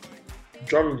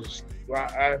journalists.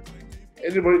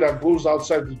 Anybody that goes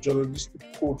outside the journalistic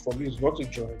code for me is not a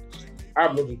journalist.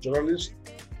 I'm not a journalist,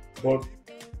 but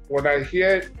when I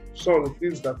hear some of the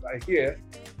things that I hear,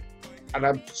 and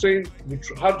I'm saying,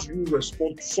 how do you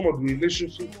respond to some of the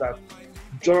relationships that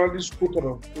journalists, quote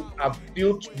unquote, have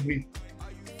built with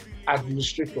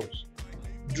administrators?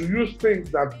 Do you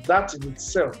think that in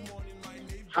itself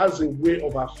has a way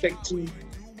of affecting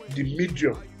the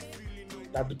medium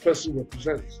that the person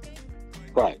represents?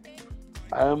 Right.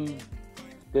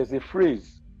 There's a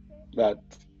phrase that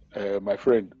my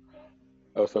friend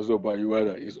Sazoba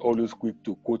Yuada is always quick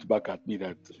to quote back at me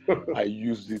that I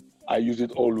use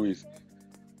it always.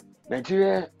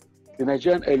 Nigeria, the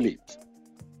Nigerian elite,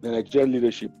 the Nigerian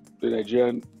leadership, the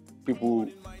Nigerian people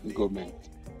in government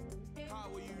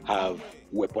have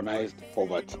weaponized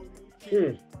poverty.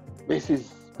 This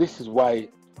is why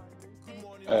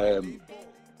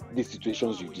these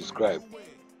situations you describe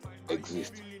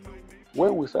exist.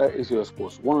 When we started ACL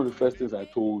Sports, one of the first things I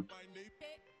told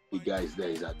the guys there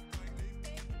is that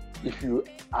if you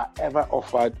are ever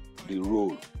offered the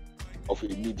role of a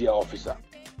media officer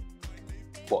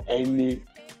for any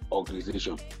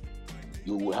organization,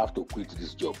 you will have to quit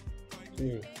this job.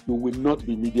 You will not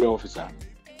be media officer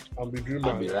and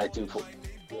be writing for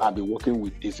and be working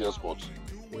with ACL Sports.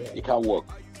 It can't work.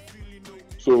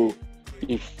 So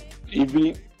if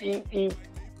even in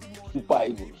Super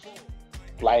Eagles,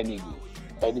 Flying Eagles,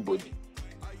 anybody,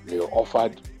 you're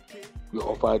offered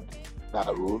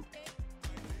that role,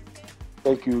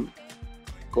 thank you,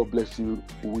 God bless you,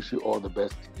 we wish you all the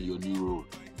best in your new role.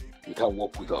 You can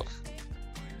work with us.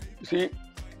 You see,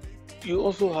 you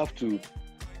also have to.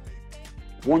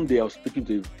 One day I was speaking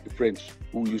to a friend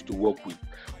who used to work with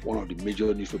one of the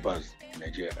major newspapers in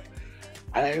Nigeria,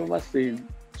 and I remember saying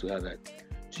to her that,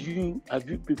 have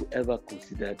you people ever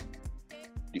considered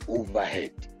the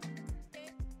overhead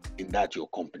in that your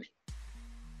company?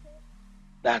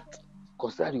 That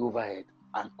consider the overhead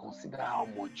and consider how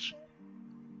much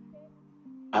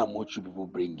you people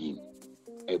bring in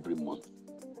every month.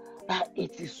 That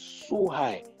it is so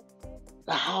high.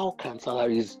 That how can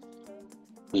salaries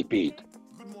be paid?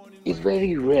 It's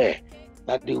very rare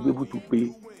that they will be able to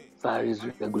pay salaries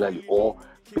regularly or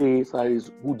pay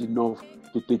salaries good enough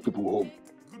to take people home.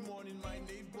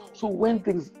 So when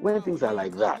things are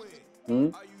like that,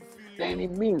 then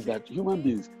it means that human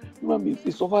beings,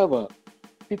 is survivor.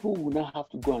 People will now have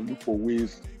to go and look for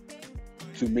ways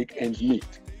to make ends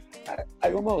meet. I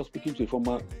remember I was speaking to a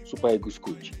former Super Eagles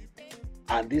coach,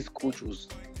 and this coach was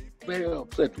very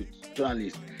upset with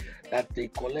journalists that they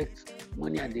collect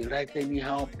money and they write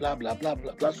anyhow, blah blah blah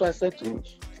blah blah. So I said to him,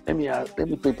 let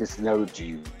me paint a scenario to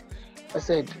you. I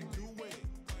said,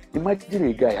 imagine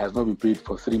a guy has not been paid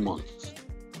for 3 months,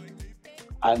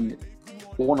 and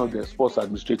one of the sports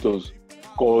administrators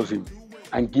calls him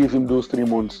and gives him that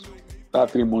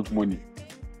 3 months money,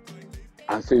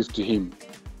 and says to him,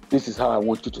 this is how I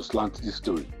want you to slant this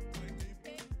story.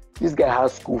 This guy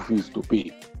has school fees to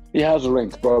pay. He has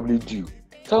rent probably due.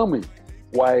 Tell me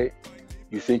why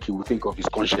you think he will think of his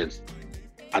conscience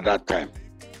at that time.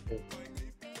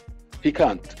 He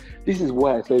can't. This is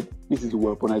why I said this is the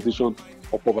weaponization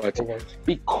of poverty.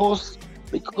 Because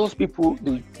people,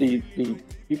 the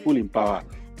people in power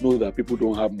know that people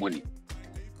don't have money,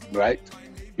 right?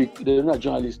 They know that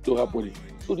journalists don't have money.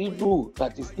 So they know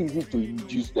that it's easy to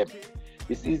induce them.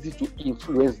 It's easy to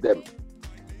influence them.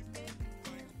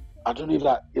 I don't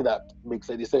know if that makes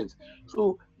any sense.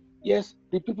 So, yes,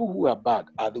 the people who are bad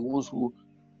are the ones who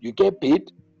you get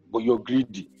paid, but you're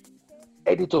greedy.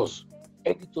 Editors,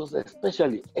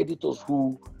 especially editors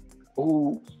who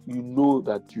you know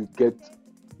that you get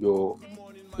your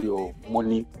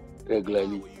money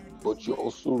regularly, but you're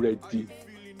also ready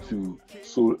to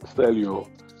sell your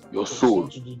soul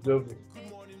to the devil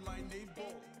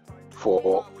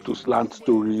to slant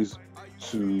stories,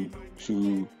 to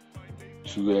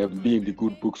be in the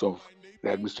good books of the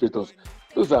administrators.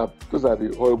 Those are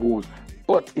the horrible ones.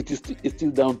 But it's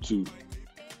still down to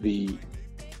the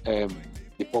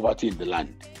poverty in the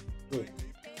land.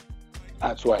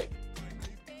 That's why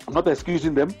I'm not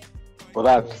excusing them, but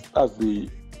that's the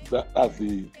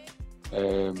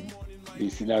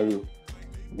scenario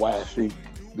why I think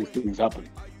these things happen.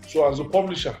 So as a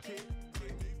publisher,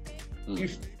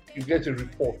 if you get a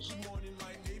report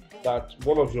that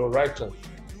one of your writers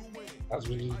has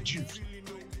been reduced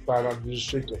by an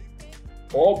administrator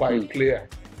or by a player,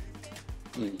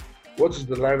 what is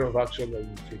the line of action that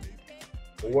you take?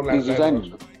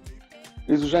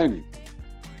 He's resigning.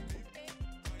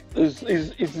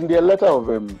 It's in their letter of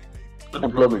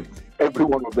employment. Every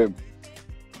one of them.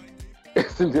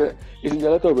 It's in their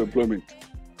letter of employment.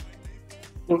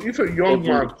 So if a young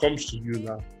man comes to you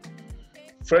now,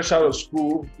 fresh out of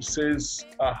school, he says,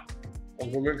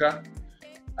 Onwuka,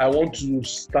 I want to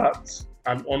start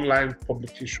an online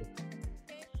publication.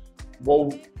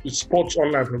 Well, it's sports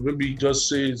online, but maybe he just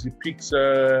says he picks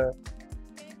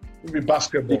maybe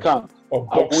basketball. He can't. Or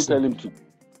boxing.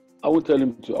 I won't tell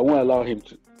him to. I won't allow him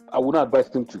to. I will not advise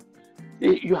him to.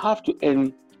 You have to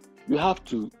earn. You have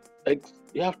to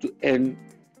earn.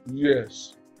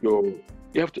 Yes. You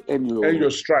have to earn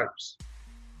your stripes.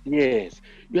 Yes,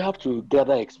 you have to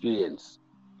gather experience.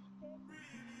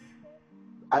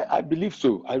 I believe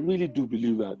so. I really do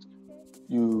believe that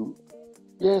you.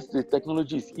 Yes, the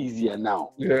technology is easier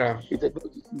now. Yeah. The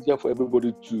technology is easier for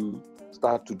everybody to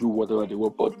start to do whatever they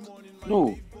want. But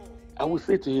no, I would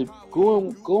say to him,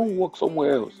 go and work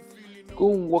somewhere else.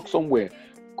 Go and work somewhere.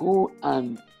 Go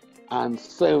and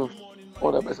serve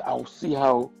other person. I'll see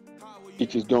how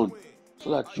it is done,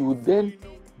 so that you would then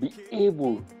be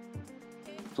able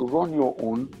to run your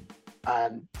own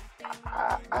and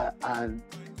and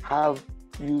have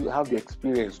you have the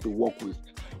experience to work with.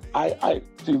 I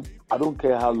see. I don't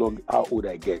care how old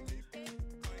I get.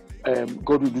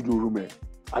 God will do the room.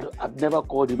 I've never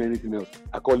called him anything else.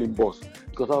 I call him boss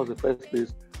because that was the first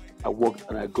place I worked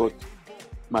and I got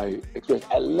my experience.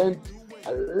 I learned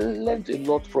a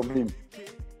lot from him.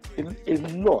 A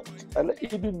lot.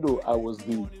 Even though I was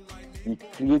the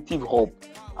creative hub,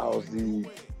 I was the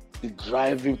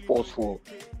driving force for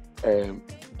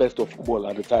best of football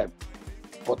at the time.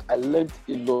 But I learned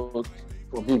a lot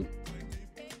from him,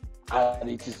 and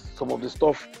it is some of the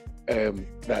stuff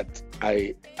that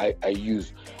I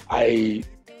use. I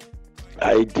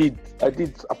did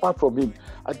apart from him,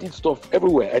 I did stuff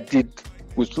everywhere. I did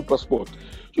with Super Sport.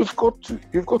 You've got to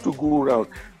go around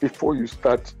before you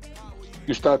start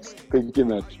thinking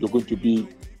that you're going to be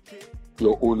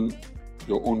your own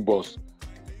boss.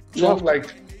 So I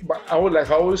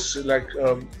always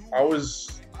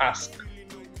ask,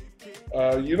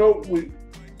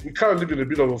 we kind of live in a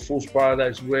bit of a false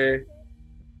paradise where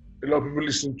a lot of people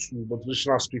listen to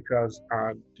motivational speakers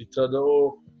and they tell them,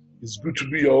 oh, it's good to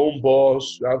be your own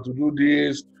boss. You have to do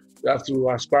this. You have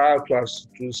to aspire to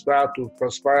perspire to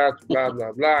blah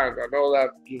blah blah and all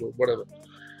that, whatever.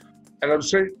 And I'm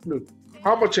saying, look,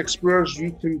 how much experience do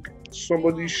you think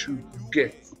somebody should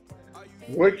get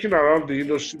working around the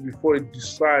industry before it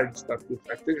decides that, look,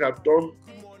 I think I've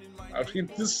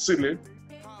hit this ceiling,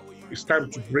 it's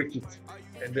time to break it,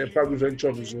 and then probably venture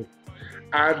on his own.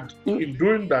 And in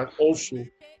doing that also,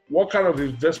 what kind of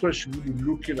investment should we be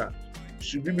looking at?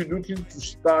 Should we be looking to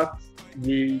start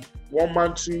with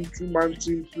one-man team, two-man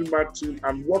team, three-man team,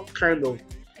 and what kind of,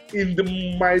 in the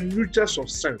minutest of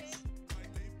sense,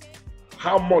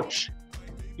 how much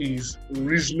is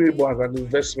reasonable as an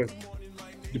investment,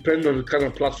 depending on the kind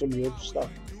of platform you want to start?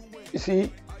 You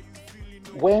see,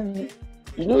 when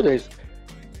there's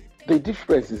the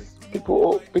difference is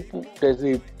people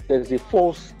there's a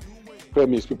false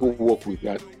premise people work with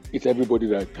that it's everybody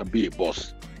that can be a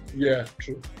boss. Yeah,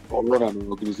 true. Or run an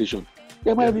organization.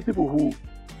 There might be people who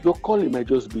your calling might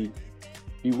just be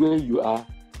where you are.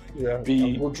 Yeah.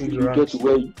 You get to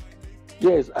where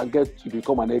and get to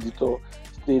become an editor,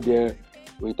 stay there,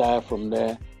 retire from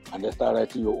there, and then start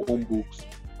writing your own books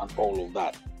and all of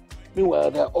that. Meanwhile,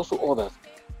 there are also others.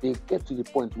 They get to the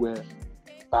point where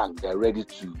bang, they're ready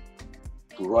to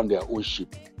run their own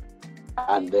ship.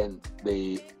 And then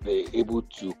they're able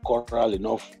to corral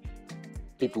enough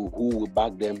people who will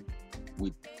back them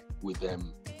with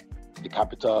the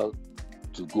capital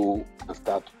to go and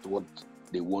start what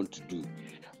they want to do.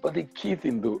 But the key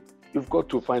thing though, you've got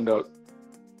to find out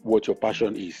what your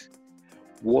passion is.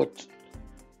 What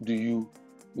do you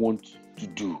want to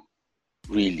do,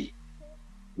 really?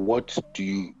 What do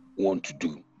you want to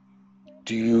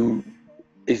do?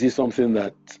 Is it something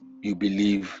that you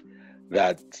believe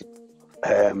that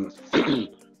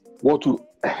what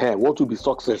will be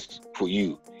success for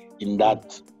you in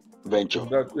that venture?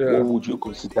 What would you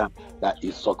consider that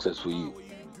is success for you?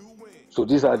 So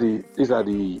these are the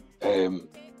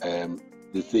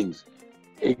things.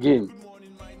 Again,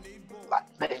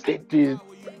 I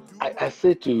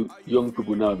say to young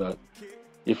people now that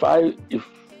if I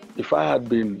had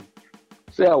been,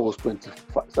 say I was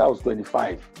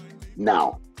 25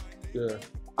 now,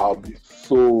 I'll be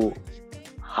so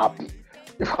happy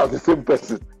if I was the same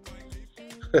person.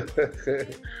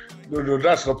 No,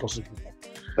 that's not possible.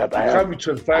 That I can't be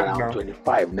 25 now.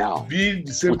 25 now. Being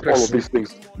the same with person. All of these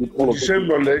things. With all the of same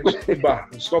knowledge.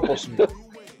 It's not possible.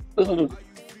 No,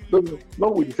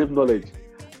 not with the same knowledge.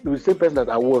 With the same person that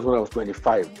I was when I was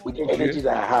 25. With the energy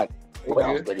that I had when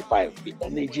I was 25. The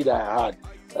energy that I had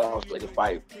when I was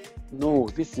 25. No,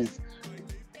 this is...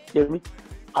 You hear me?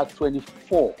 At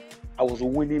 24, I was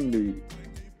winning the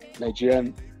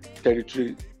Nigerian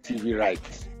territory TV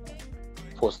rights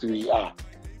for Serie A.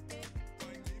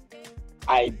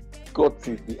 I got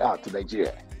Serie A to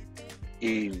Nigeria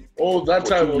in that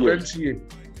time of NTA.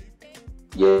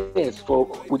 Yes,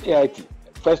 with AIT.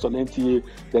 First on NTA,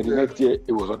 then the next year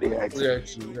it was on AIT.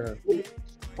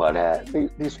 But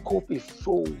the scope is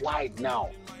so wide now.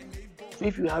 So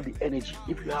if you have the energy,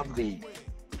 if you have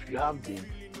the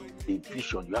the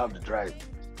vision, you have the drive.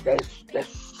 There's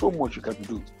so much you can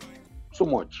do. So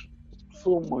much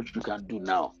you can do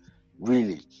now.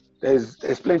 Really. There's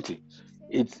plenty.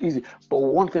 It's easy. But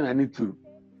one thing I need to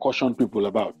caution people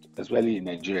about, especially in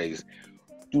Nigeria, is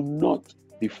do not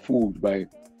be fooled by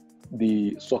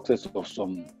the success of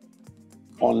some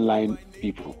online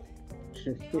people.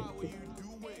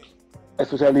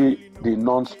 Especially the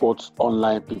non-sports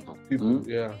online people.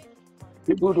 Yeah.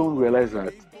 People don't realize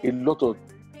that a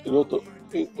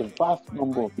vast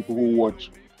number of people who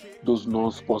watch those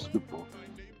non-sports people,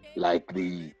 like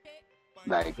the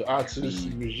artists,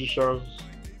 musicians,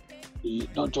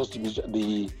 not just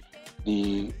the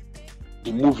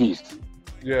movies.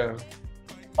 Yeah.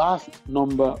 Vast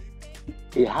number,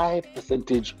 a high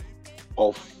percentage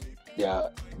of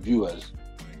their viewers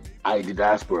are in the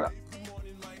diaspora,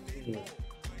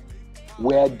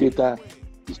 where data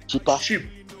is cheaper. Cheap.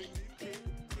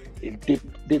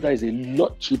 Data is a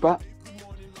lot cheaper.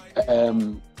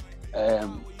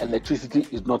 Electricity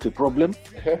is not a problem.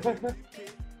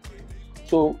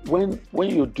 So when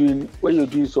you're doing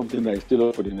something that is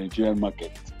tailored for the Nigerian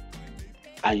market,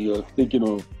 and you're thinking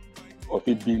of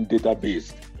it being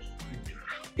data-based,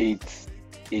 it's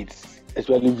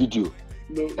especially video.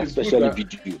 No, Especially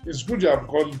video. It's good you have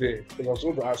gone there, because I was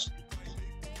going to ask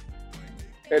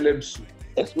you. LMC.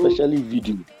 Especially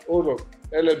video. Hold on.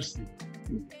 LMC.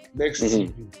 Next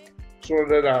season.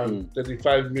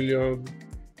 $235 million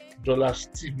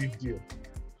TV deal.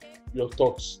 Your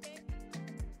thoughts?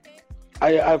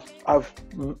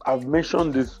 I've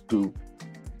mentioned this to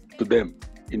them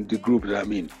in the group that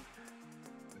I'm in.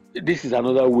 This is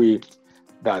another way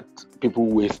that people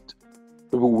waste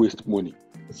money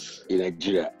in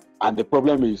Nigeria, and the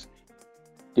problem is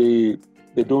they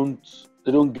don't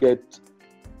get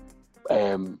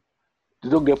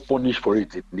punished for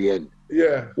it in the end.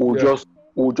 Yeah. We'll just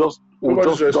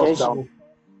dust down.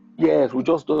 Yes, we'll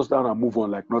just dust down and move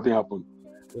on like nothing happened.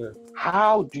 Yeah.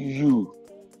 How do you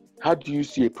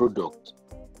see a product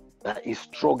that is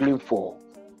struggling for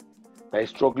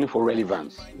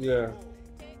relevance? Yeah.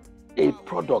 A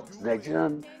product,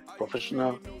 Nigerian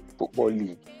Professional Football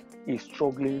League, is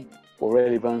struggling for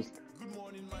relevance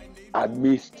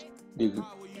amidst the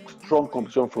strong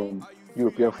competition from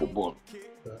European football.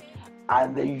 Yeah.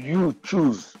 And then you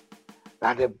choose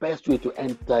that the best way to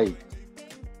enter it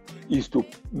is to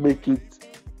make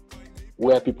it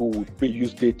where people would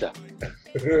use data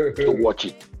to watch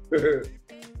it.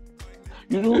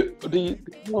 You know,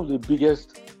 one of the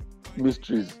biggest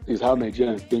mysteries is how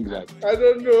Nigerians think that. I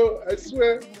don't know, I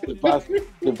swear.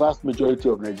 The vast majority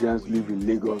of Nigerians live in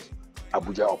Lagos,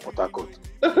 Abuja, or Port Harcourt.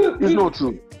 It's not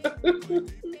true.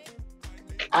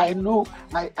 I know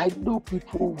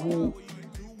people who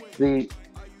the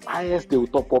highest they will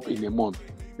top up in a month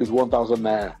is 1,000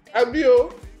 naira.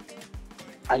 Abio.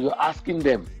 And you're asking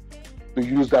them to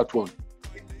use that one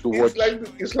to watch.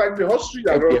 It's like the horse street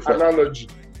analogy.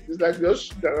 It's like the horse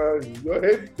street analogy. Your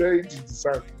head buried in the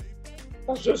sand.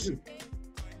 That's just it.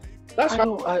 That's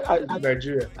how in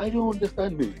Nigeria. I don't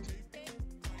understand it.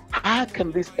 How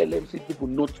can these LMC people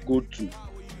not go to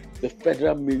the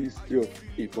Federal Ministry of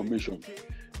Information,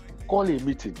 call a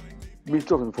meeting,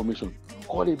 Ministry of Information,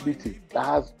 call a meeting that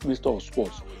has Minister of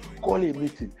Sports, call a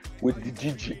meeting with the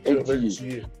DG,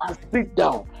 NTA, and sit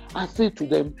down and say to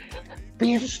them,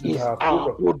 this is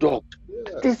our product.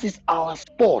 Yeah. This is our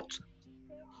sport.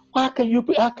 How can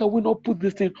we not put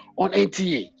this thing on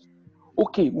NTA?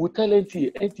 Okay, we'll tell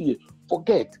NTA,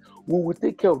 forget, we will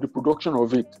take care of the production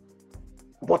of it.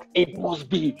 But it must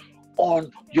be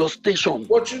on your station.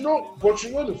 But you know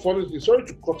the funny thing, sorry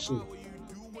to cut you.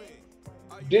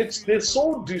 They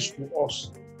sold this to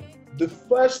us the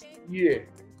first year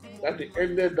that they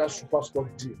ended that Super Stock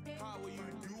deal.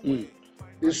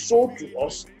 They sold to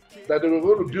us that they were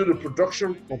going to build a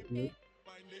production company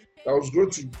that was going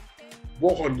to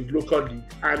work on the local league,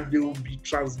 and they will be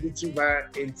transmitting via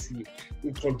NTA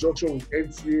in conjunction with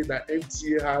NTA. That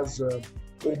NTA has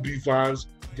OB fans,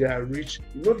 they are rich.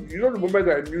 You know the moment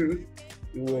I knew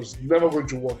it was never going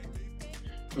to work.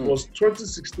 It was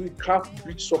 2016 CAF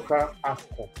Beach Soccer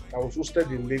AFCON that was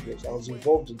hosted in Lagos. I was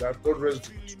involved in that. God rest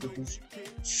the people's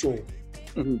soul.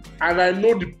 And I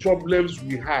know the problems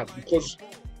we had, because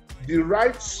the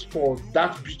rights for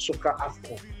that Beach Soccer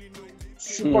AFCON,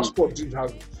 SuperSport didn't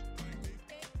have it.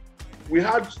 We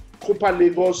had Copa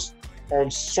Lagos on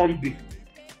Sunday.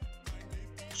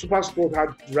 SuperSport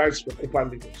had rights for Copa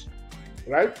Lagos,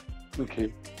 right?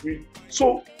 Okay. We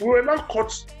were not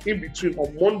caught in between.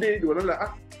 On Monday, they were not like,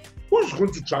 who's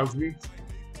going to transmit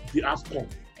the AFCON,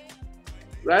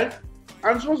 right?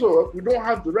 And so we don't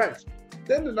have the rights.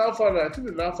 Then they now found out,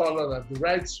 that the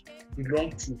rights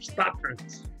belonged to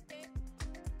StarTimes.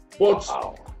 But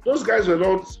Wow. those guys were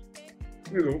not,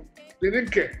 they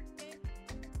didn't care.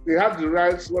 They had the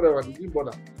rights, whatever, they didn't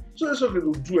bother. So they said they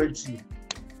would do anything.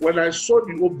 When I saw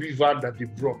the OB van that they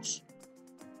brought,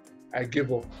 I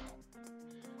gave up.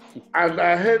 And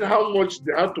I heard how much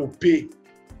they had to pay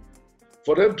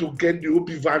for them to get the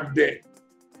OB van there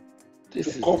This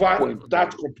to is cover the point.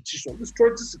 that competition. It's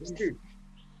 2016.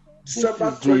 December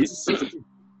is the- 2016.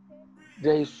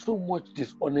 There is so much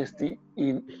dishonesty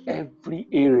in every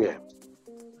area.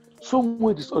 So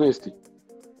much dishonesty.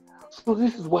 So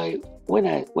this is why when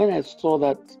I saw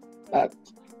that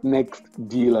next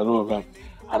deal and all of that,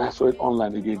 and I saw it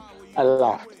online again, I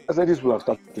laughed. I said, "This will have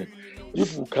started. You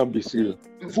people can't be serious.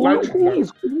 It's Who magic.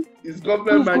 is It's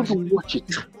government going magic. to watch it?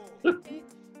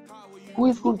 Who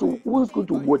is going to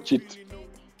watch it?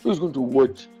 Who is going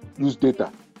to use data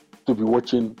to be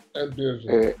watching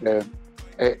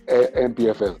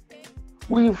MPFL?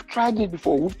 We've tried it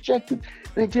before. We've checked it.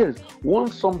 Nigerians,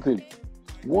 once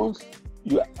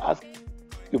you ask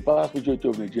the vast majority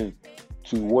of Nigerians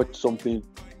to watch something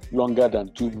longer than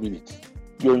 2 minutes,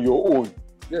 you're on your own.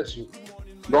 Yes.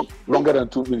 Longer than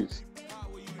 2 minutes.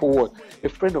 For what? A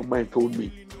friend of mine told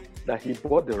me that he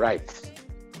bought the rights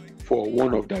for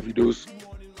one of Davido's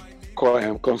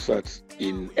concerts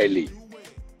in LA.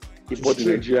 He bought the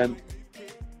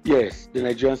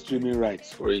Nigerian streaming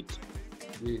rights for it.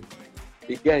 Yeah.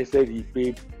 The guy said he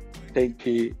paid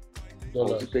 $10K or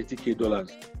Dollars. $20K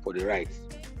for the rights.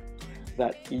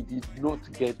 That he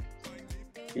didn't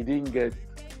get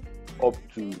up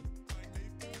to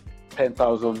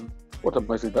 10,000. What am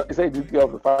I saying? He said he didn't get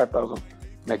up to 5,000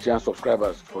 Nigerian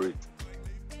subscribers for it.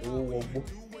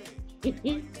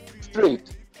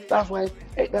 Straight. That's why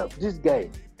this guy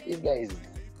is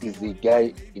a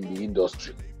guy in the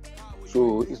industry.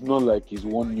 So it's not like he's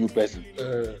one new person.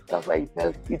 That's why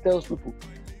he tells people.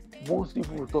 Most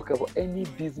people will talk about any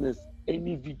business,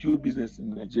 any video business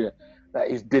in Nigeria that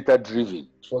is data driven.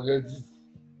 Forget it.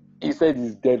 He said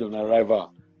he's dead on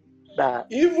arrival. That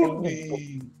Even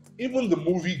the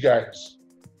movie guys,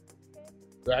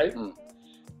 right?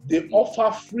 They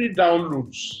offer free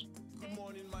downloads.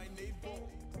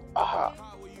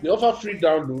 They offer free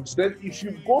downloads. Then if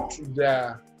you go to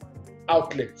their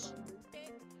outlets,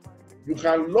 you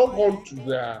can log on to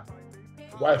their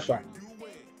Wi-Fi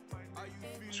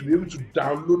to be able to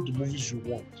download the movies you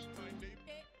want.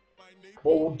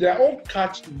 But their own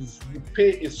catch is you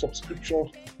pay a subscription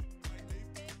fee.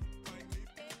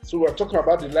 So we're talking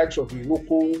about the likes of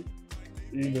Iroko,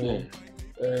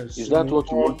 is that what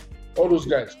you want? All those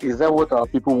guys. Is that what our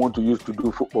people want to use to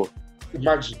do football?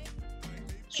 Imagine.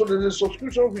 So there's a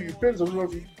subscription fee, you pay a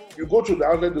subscription fee, you go to the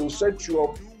outlet, they will set you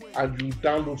up and you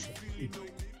download for free.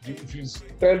 If it's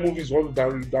 10 movies you want to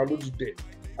download, you download it there.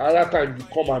 Another time you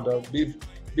come and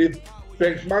they've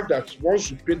benchmarked that once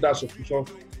you pay that subscription,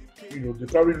 they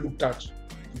probably looked at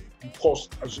the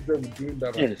cost and so they're doing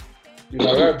that. Yes. They've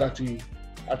arrived at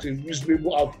a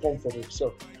reasonable outcome for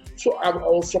themselves. So I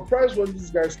was surprised when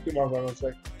these guys came out and I was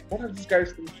like, what are these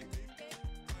guys thinking?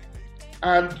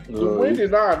 And the way they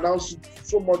now announce it,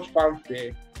 so much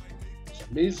fanfare, it's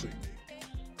amazing.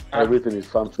 And everything is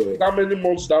fanfare. that many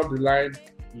months down the line,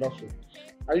 nothing.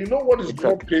 And you know what is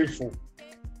more painful?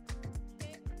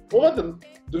 Over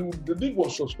the league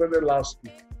was suspended last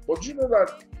week, but you know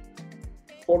that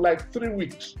for like 3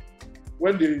 weeks,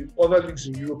 when the other leagues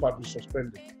in Europe had been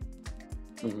suspended,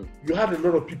 you had a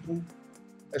lot of people,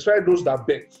 especially those that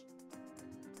bet,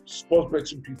 sports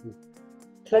betting people,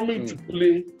 coming to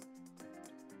play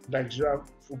Nigerian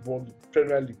football, the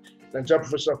Premier League, Nigerian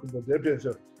professional football, the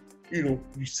MPFL. You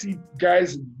see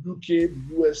guys in the UK, the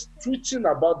US tweeting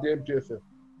about the MPFL.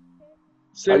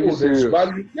 Saying, there's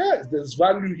value. Yes, there's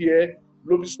value here.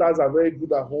 Lobby Stars are very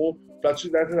good at home. Plateau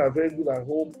United are very good at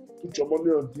home. Put your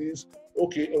money on this.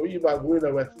 Okay, or if I go in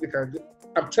and I think they can get.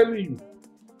 I'm telling you.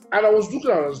 And I was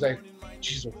looking and I was like,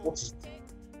 Jesus, what is this?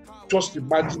 Just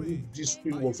imagine if this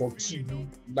thing was on TV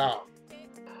now.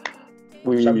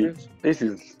 This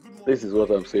is what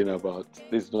I'm saying about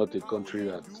this is not a country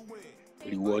that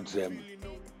rewards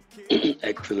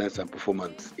excellence and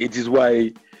performance. It is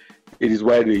why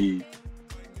the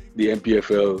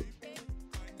MPFL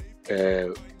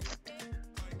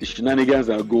the shenanigans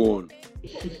that go on.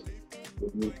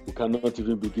 We cannot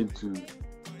begin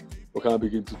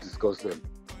to discuss them.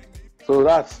 So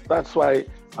that's why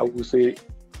I would say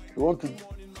you want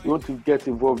to get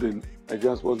involved in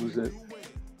Nigerian sports business.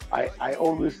 I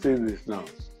always say this now.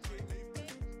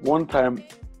 One time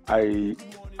I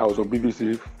was on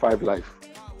BBC 5 Live.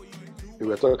 We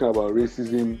were talking about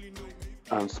racism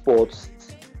and sports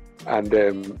and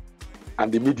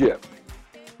the media.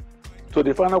 So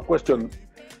the final question,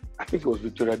 I think it was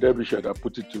Victoria Derbyshire that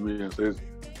put it to me and says,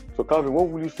 so Calvin, what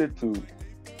would you say to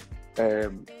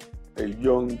a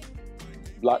young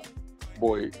black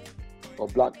boy or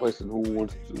black person who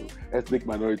wants to, ethnic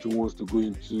minority who wants to go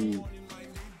into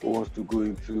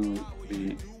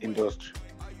the industry?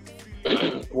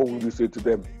 What would you say to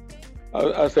them?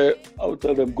 I would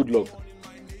tell them good luck.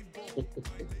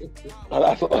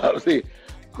 That's what I would say.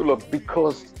 Good luck,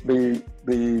 because the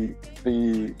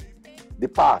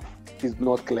path is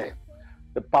not clear.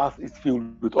 The path is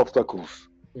filled with obstacles.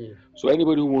 Mm. So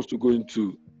anybody who wants to go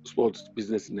into sports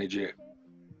business in Nigeria,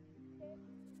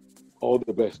 all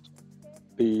the best.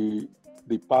 The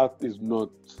path is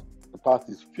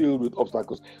filled with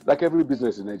obstacles. Like every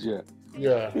business in Nigeria.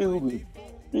 Yeah. Filled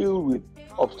with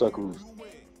obstacles.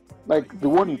 Like the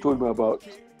one you told me about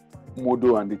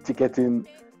Modo and the ticketing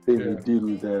thing you did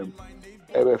with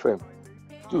MFM.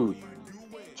 Dude,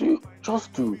 the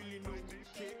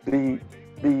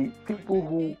people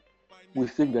who will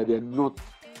think that they're not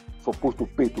supposed to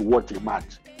pay to watch a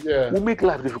match will make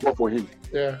life difficult for him.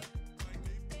 Yeah.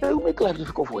 They will make life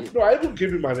difficult for him. No, I even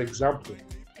gave him an example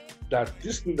that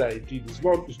this thing that he did is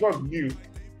not new.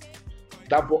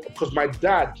 Because my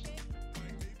dad,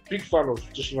 big fan of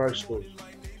stationery stores,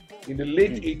 in the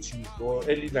late 80s or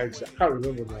early 90s, I can't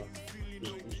remember now.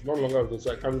 It's not longer ago,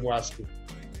 so I can't even ask him.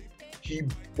 He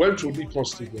went to Lincoln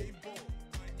Stadium.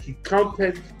 He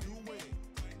counted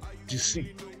the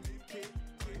seat.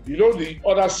 You know, the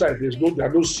other side, there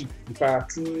are no seat, the fire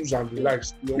tools and the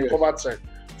likes, the uncovered side.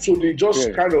 So they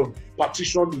just kind of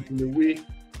partitioned it in a way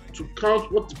to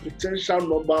count what the potential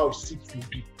number of seats will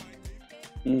be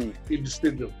in the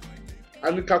stadium.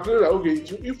 And they calculated that, okay,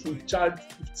 so if we charge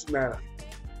 50 naira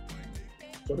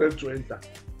for them to enter,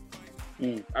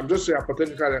 I'm just saying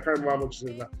hypothetically, I can't remember how much it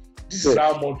is now. This is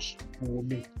how much we will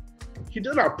make. He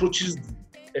then approaches the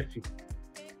FA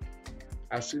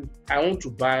and says, I want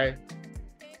to buy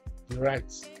the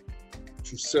rights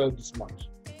to sell this match,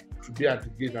 to be at the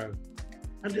gate.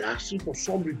 And they asked him for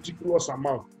some ridiculous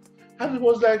amount. And he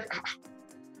was like,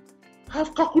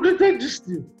 I've calculated this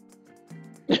thing.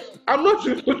 I'm not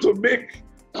able to make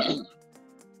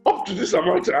up to this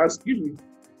amount you're asking me.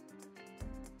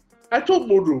 I told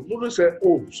Modo. Modo said,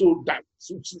 oh, so that.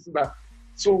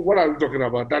 So what are we talking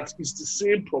about? That is the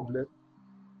same problem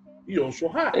he also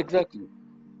had. Exactly.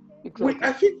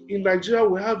 I think in Nigeria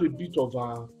we have a bit of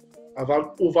an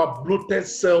over-bloated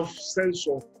sense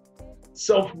of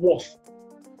self-worth.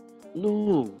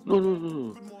 No.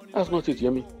 That's not it,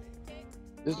 Yemi.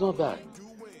 It's not that.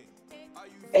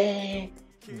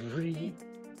 Every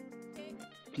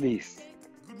place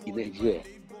in Nigeria,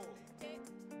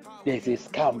 there's a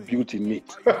scam built in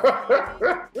it.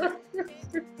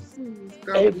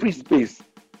 Every space,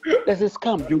 there's a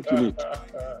scam built in it.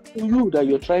 You that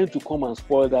you're trying to come and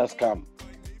spoil that scam,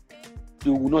 they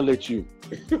will not let you.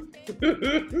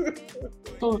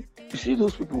 So you see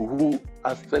those people who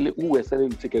were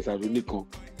selling tickets at Unicon,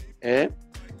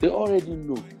 they already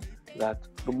know that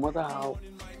no matter how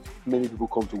many people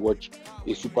come to watch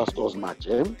a Superstars match,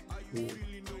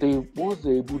 once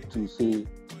they're able to say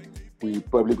we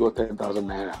probably got 10,000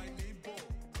 naira,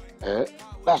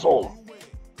 that's all.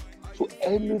 So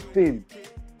anything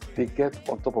they get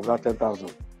on top of that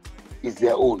 10,000 is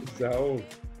their own.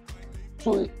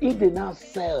 So if they now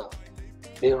sell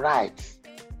the rights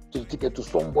to the ticket to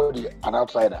somebody, an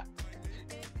outsider,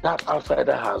 that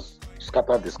outsider has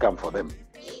scattered the scam for them.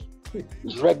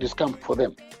 It's wrecked the scam for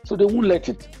them. So they won't let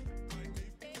it.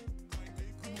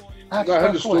 I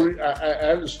heard a story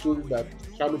that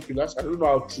Kano Pillars, I don't know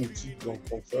how true it is, don't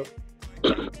confirm.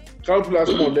 Kano Pillars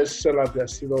more or less sell out their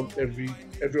stadium every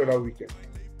other weekend,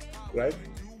 right?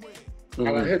 Mm-hmm.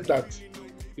 And I heard that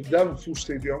if they have a full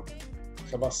stadium,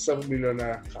 it's about 7 million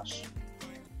naira cash.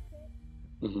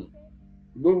 Mm-hmm.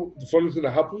 You know the funny thing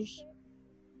that happens?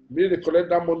 Maybe they collect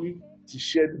that money to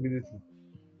share it immediately.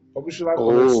 Commissioner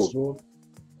collects his own,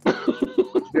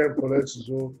 GM collects his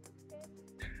own,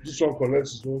 this one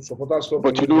collects his own, supporters come.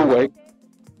 But you know why?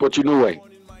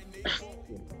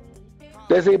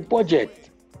 There's a budget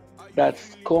that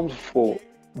comes for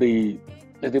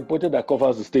there's a budget that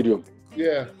covers the stadium.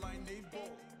 Yeah.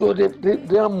 So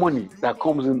their money that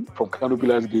comes in from Kano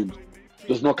Pillars games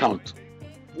does not count.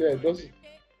 Yeah, it doesn't.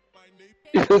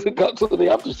 It doesn't count, so they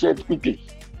have to share it quickly.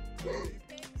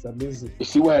 It's amazing. You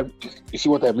see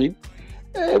what I mean?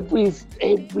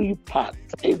 Every part,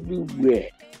 everywhere,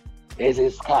 there's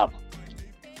a scam.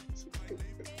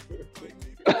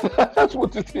 That's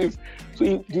what it is.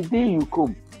 So the day you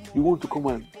want to come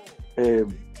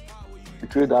and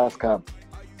betray that scam,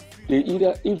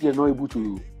 if they're not able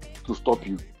to stop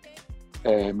you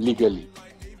legally,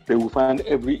 they will find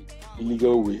every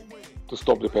illegal way to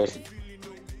stop the person.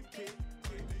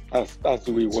 That's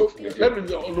the way it works. So let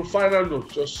me, on the final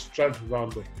note, just trying to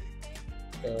round up.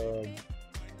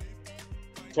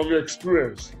 From your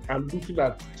experience and looking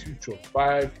at the future,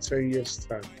 5-10 years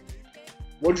time,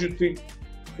 what do you think?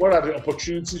 What are the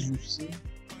opportunities you see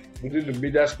within the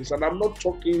media space? And I'm not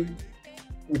talking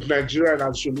with Nigeria in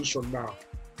isolation now.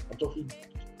 I'm talking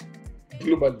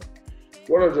globally.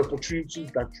 What are the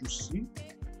opportunities that you see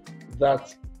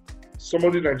that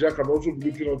somebody in Nigeria can also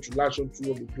be looking on to latch onto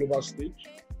on the global stage?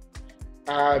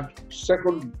 And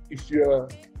secondly, if you're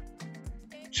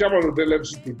chairman of the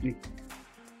LMC today,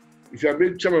 if you are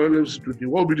made chairman of the LMC today,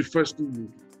 what would be the first thing you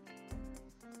do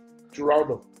to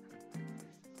round up?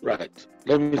 Right.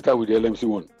 Let me start with the LMC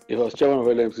one. If I was chairman of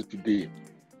LMC today,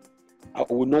 I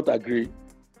would not agree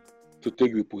to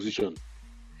take the position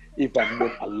if I'm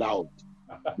not allowed.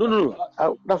 No.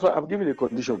 That's why I'm giving a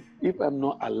condition. If I'm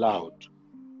not allowed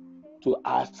to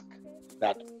ask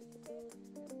that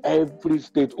every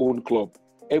state-owned club,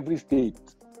 every state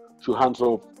should hands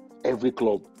off every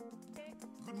club.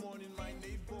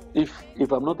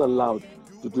 If I'm not allowed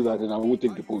to do that, then I won't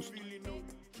take the post.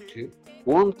 Okay.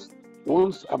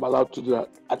 Once I'm allowed to do that,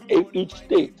 at each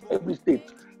state,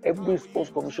 every sports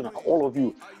commissioner, all of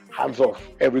you, hands off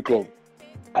every club,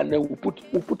 and then we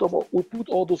put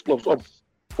all those clubs up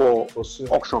for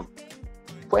auction.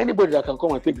 For anybody that can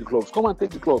come and take the clubs, come and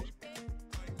take the clubs.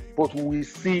 But we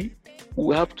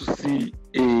have to see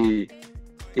a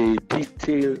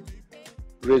detailed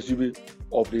resume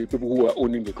of the people who are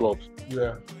owning the clubs.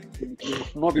 Yeah.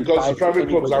 Because the private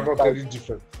clubs are not very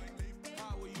different.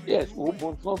 Yes, we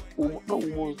must not.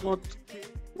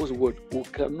 What's the word? We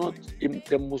cannot.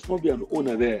 There must not be an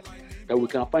owner there that we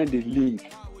can find a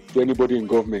link to anybody in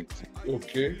government.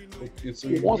 Okay. So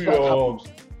once that happens,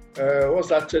 what's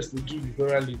that test they do in the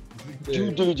Premier League?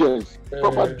 Due diligence,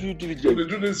 proper due diligence. So they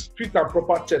do this fit and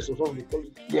proper test or something.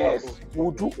 Yes,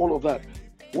 we'll do all of that.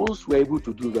 Once we're able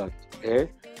to do that,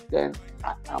 then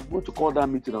I'm going to call that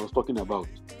meeting I was talking about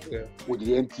with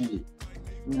the NTA,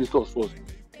 Minister of Sports.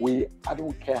 I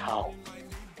don't care how,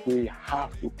 we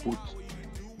have to put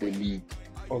the league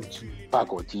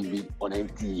back on TV on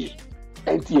NTA.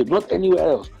 NTA, not anywhere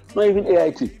else, not even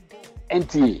AIT,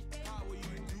 NTA.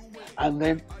 And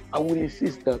then I will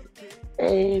insist that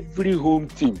every home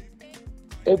team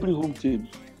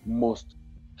must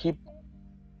keep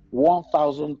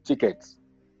 1,000 tickets,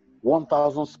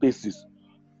 1,000 spaces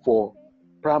for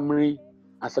primary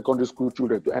and secondary school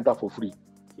children to enter for free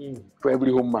for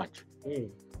every home match.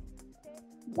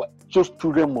 Just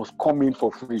children must come in for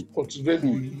free. Cultivate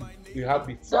the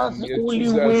habits. That's the only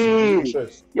way.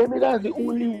 Yeah, that's the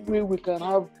only way we can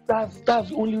have. That's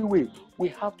the only way. We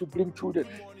have to bring children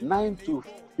 9 to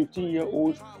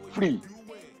 15-year-olds free.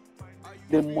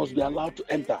 They must be allowed to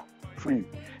enter free.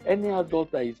 Any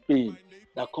adult that is paying,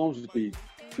 that comes with a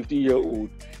 15-year-old,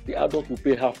 the adult will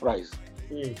pay half price.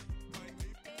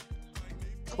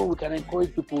 So we can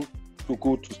encourage people to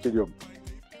go to stadium.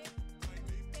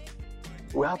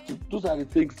 We have to. Those are the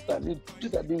things that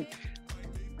these are the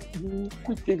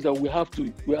quick things that we have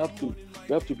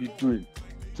to be doing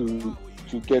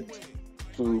to get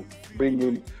to bring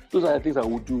in. Those are the things I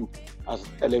will do as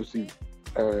LFC.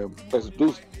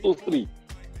 Those three,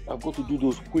 I've got to do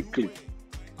those quickly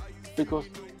because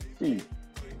see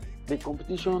the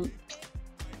competition.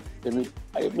 Maybe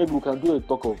we can do a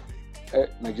talk of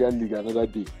Nigerian League another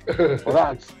day.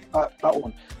 That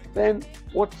one. Then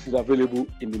what is available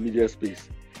in the media space?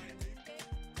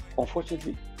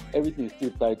 Unfortunately, everything is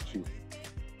still tied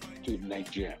to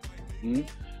Nigeria.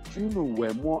 So, you know,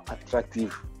 we're more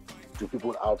attractive to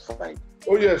people outside.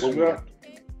 Oh yes, when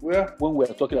we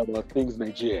are talking about things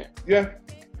Nigeria. Yeah.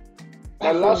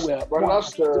 My last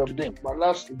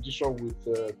edition with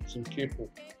Tim Capo,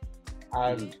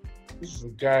 and this is a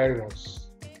guy that's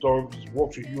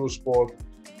worked with Eurosport.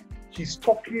 He's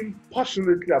talking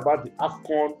passionately about the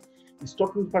AFCON. He's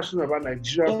talking passionately about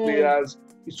Nigerian players.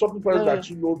 He's talking passionately that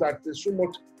you know that there's so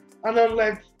much. And I'm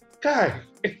like, guy,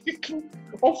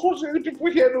 unfortunately, people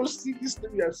here don't see this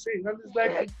thing you're saying. And it's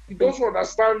like, he doesn't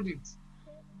understand it.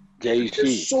 There you see.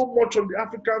 There's so much on the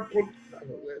African continent.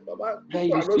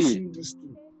 People are not seeing this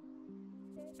thing.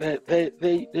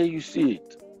 There you see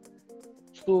it.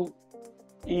 So,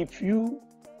 if you,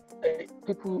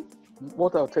 people,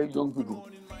 what I'll tell young people,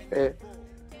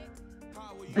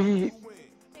 be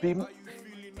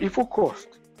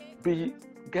focused.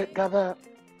 Gather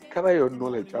your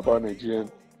knowledge about Nigerian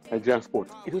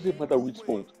sports. It doesn't matter which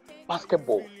sport.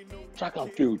 Basketball, track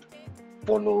and field.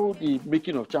 Follow the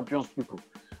making of champions people.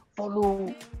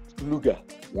 Follow Luga.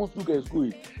 Once Luga is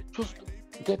going, just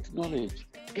get knowledge.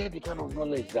 get the kind of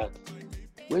knowledge that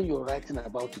when you're writing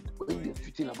about it, when you're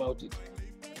tweeting about it,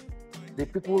 the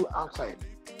people outside,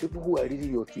 people who are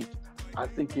reading your tweet, are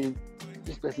thinking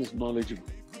this person is knowledgeable.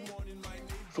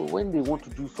 So when they want to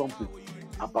do something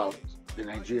about the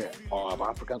Nigeria or about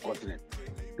African continent,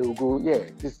 they will go, yeah,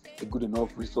 this is a good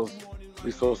enough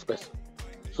resource person.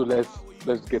 So let's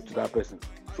get to that person.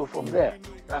 So from there,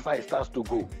 that's how it starts to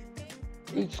go.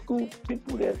 Each school,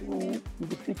 people there will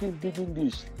be speaking big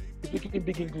English.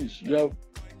 You have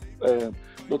a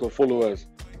lot of followers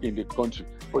in the country,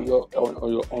 or you're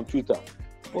on Twitter,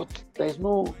 but there's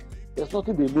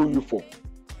nothing they know you for.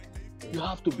 You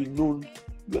have to be known.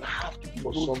 You have to be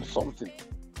known for something.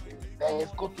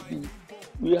 There's got to be.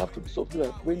 We have to be something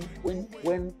that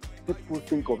when people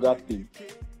think of that thing,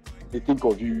 they think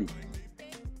of you.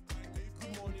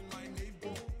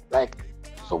 Like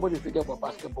somebody thinking about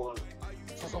basketball,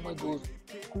 so somebody goes,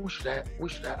 who should I ask? Who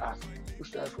should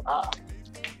I ask?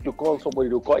 You call somebody,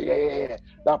 they'll call, yeah,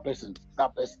 that person.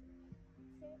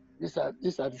 These are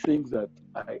the things that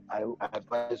I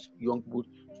advise young people to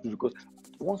do, because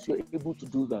once you're able to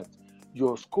do that,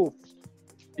 your scope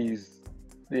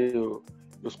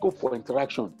for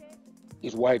interaction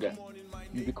is wider.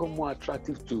 You become more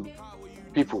attractive to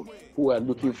people who are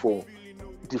looking for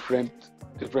different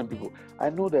people. I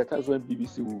know that that's when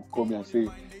BBC will come and say,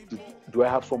 do I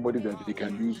have somebody that they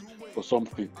can use for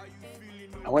something?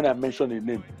 And when I mention a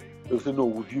name, they'll say, no,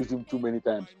 we've used him too many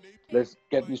times. Let's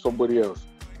get me somebody else.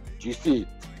 Do you see?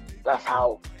 That's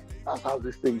how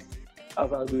these things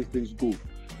go.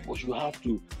 But you have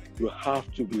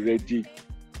to be ready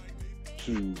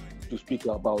to speak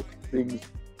about things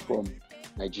from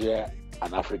Nigeria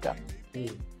and Africa.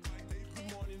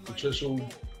 So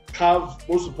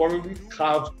most importantly,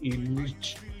 carve a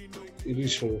niche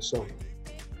for yourself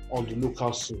on the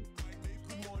local scene.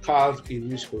 Carve a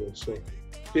niche for yourself.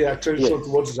 Pay attention to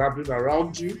what is happening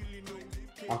around you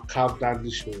and carve that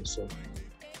niche for yourself.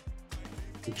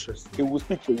 Interesting. It will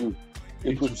speak for you.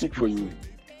 It will speak for you.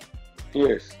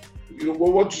 Yes. You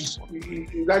know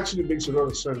it actually makes a lot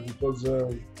of sense, because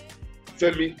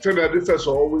Femi Adefeso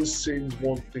always says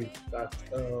one thing, that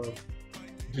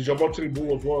Dijamotiribu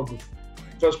was one of the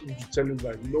first people to tell him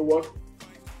that, you know what,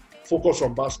 focus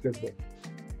on basketball.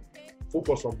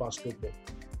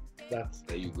 That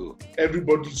there you go.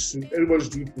 Everybody's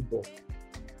doing football.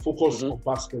 Focus on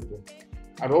basketball.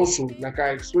 And also, like I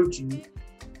explained to you,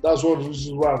 that's one of the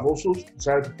reasons why I've also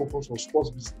decided to focus on sports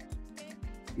business.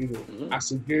 You know,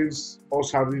 as against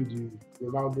us having the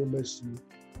Ronaldo, Messi,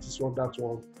 this one, that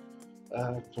one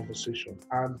conversation.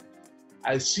 And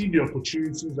I see the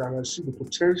opportunities and I see the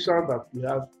potential that we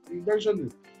have. You mentioned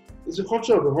it. It's a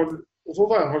country of over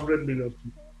 100 million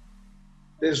people.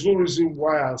 There's no reason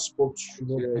why our sports should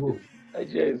not grow.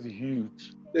 Nigeria is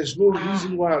huge. There's no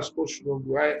reason why our sports should not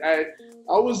grow. I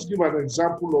always give an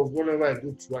example of whenever I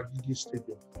go to Agege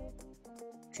Stadium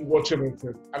to watch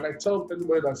MFM. And I tell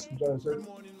anybody that's in there, I said,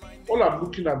 all I'm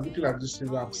looking at this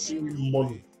thing, I'm seeing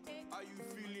money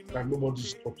that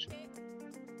nobody's touching.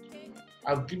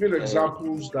 I've given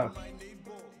examples that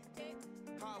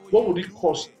what would it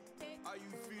cost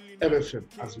MFM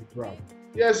as a brand?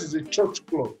 Yes, it's a church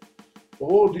club,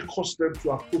 but what would it cost them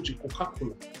to approach a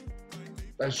Coca-Cola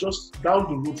that's just down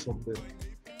the road from them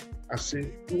and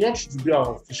say, we want you to be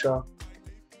our official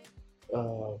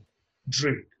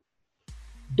drink.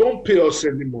 Don't pay us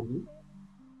any money.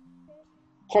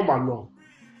 Come along.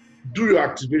 Do your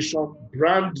activation,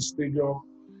 brand the stadium,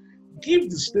 give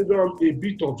the stadium a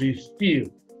bit of a feel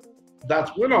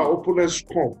that when our opponents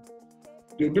come,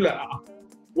 they'll be like,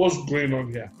 what's going on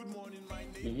here?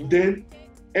 Then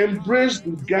embrace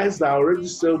the guys that already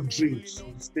sell drinks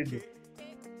in the stadium.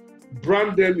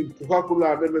 Brand them in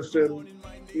Coca-Cola and MFM,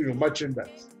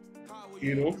 merchandise.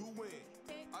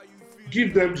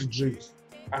 Give them the drinks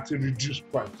at a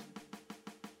reduced price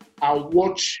and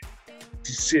watch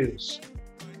the sales.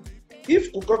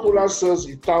 If Coca-Cola sells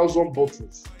 1,000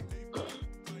 bottles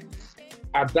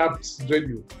at that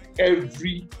venue,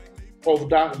 every of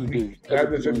that week,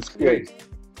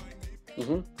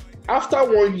 after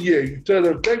 1 year, you tell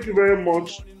them, thank you very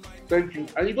much, thank you,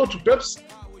 and you go to Pepsi.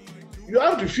 You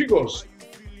have the figures.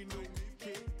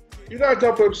 You don't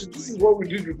tell Pepsi, this is what we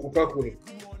did with Coca-Cola.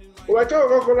 But I tell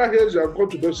Coca-Cola here, you have gone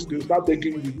to Pepsi, they start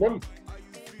begging you with money.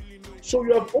 So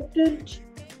you have opened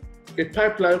a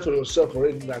pipeline for yourself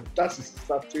already, and that's a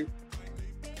certain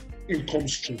income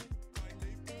stream.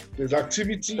 There's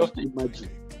activity. Just imagine.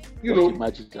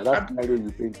 Imagine that scenario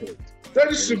you painted.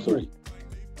 Very simple.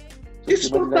 It's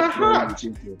not that hard.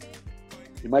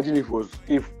 Imagine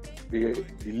if the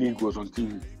league was on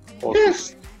TV.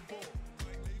 Yes.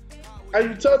 And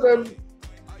you tell them,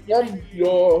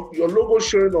 your logo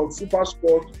showing on Super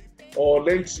Sport or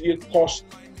NTA cost.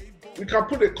 We can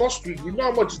put a cost to it. You know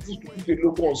how much it is to put a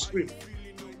logo on screen.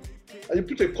 And you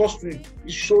put a cost to it,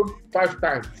 it shows 5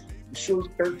 times, it shows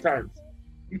 10 times.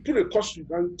 You put a cost to it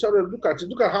and you tell them, look at it,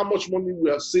 look at how much money we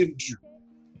have saved you.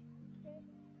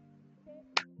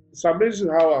 It's amazing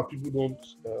how our people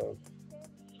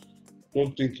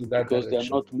don't think in that because direction. they're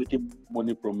not making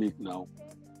money from it now.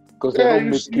 Because Yeah, they're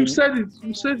not making. you said it.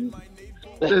 You said it.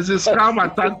 There's a scam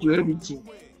attack to everything.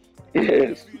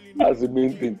 Yes, that's the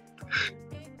main thing.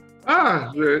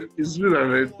 It's been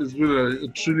a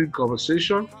thrilling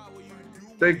conversation.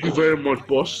 Thank you very much,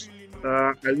 boss.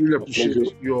 I really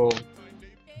appreciate your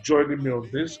joining me on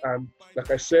this. And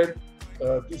like I said,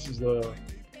 this is a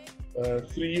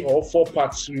 3 or 4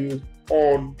 part series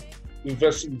on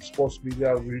investing in sports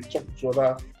media. We talk to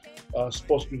other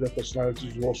sports media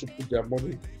personalities who also put their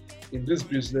money in this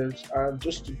business and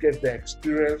just to get their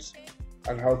experience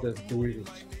and how they're doing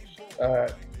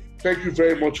it. Thank you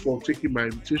very much for taking my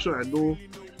invitation. I know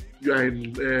you are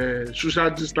in social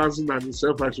distancing and in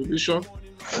self-isolation,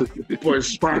 but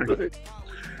it's fine.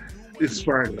 It's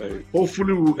fine.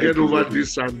 Hopefully we'll get over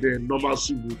this and then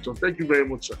normalcy will return. Thank you very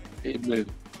much, sir. Amen.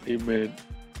 Amen.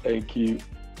 Thank you.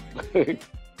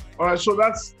 All right, so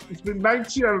it's been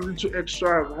 90 and a little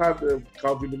extra. I've had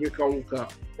Calvin Emeka Onwuka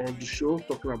on the show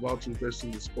talking about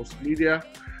investing in sports media.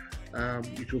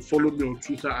 You can follow me on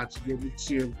Twitter at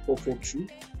YemiTM442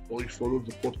 or you follow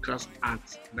the podcast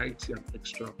at 90 and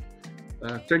extra.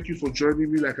 Thank you for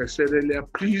joining me. Like I said earlier,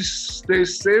 please stay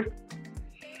safe,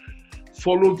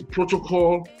 follow the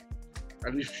protocol,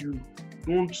 and if you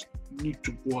don't need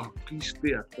to go out, please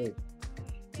stay at home.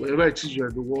 Wherever it is you're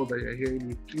in the world that you're hearing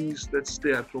me, please let's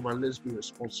stay at home and let's be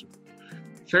responsible.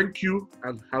 Thank you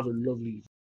and have a lovely evening.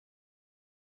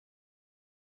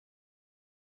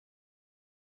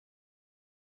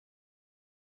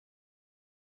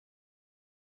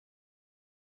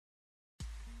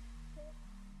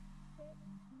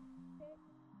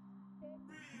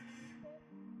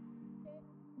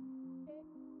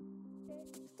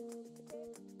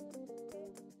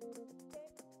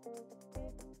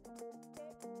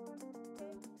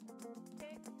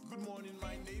 Good morning,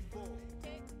 my neighbor.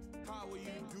 How are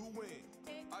you doing?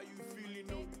 Are you feeling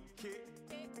okay?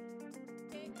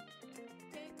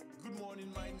 Good morning,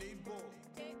 my neighbor.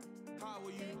 How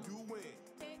are you doing?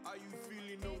 Are you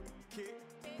feeling okay?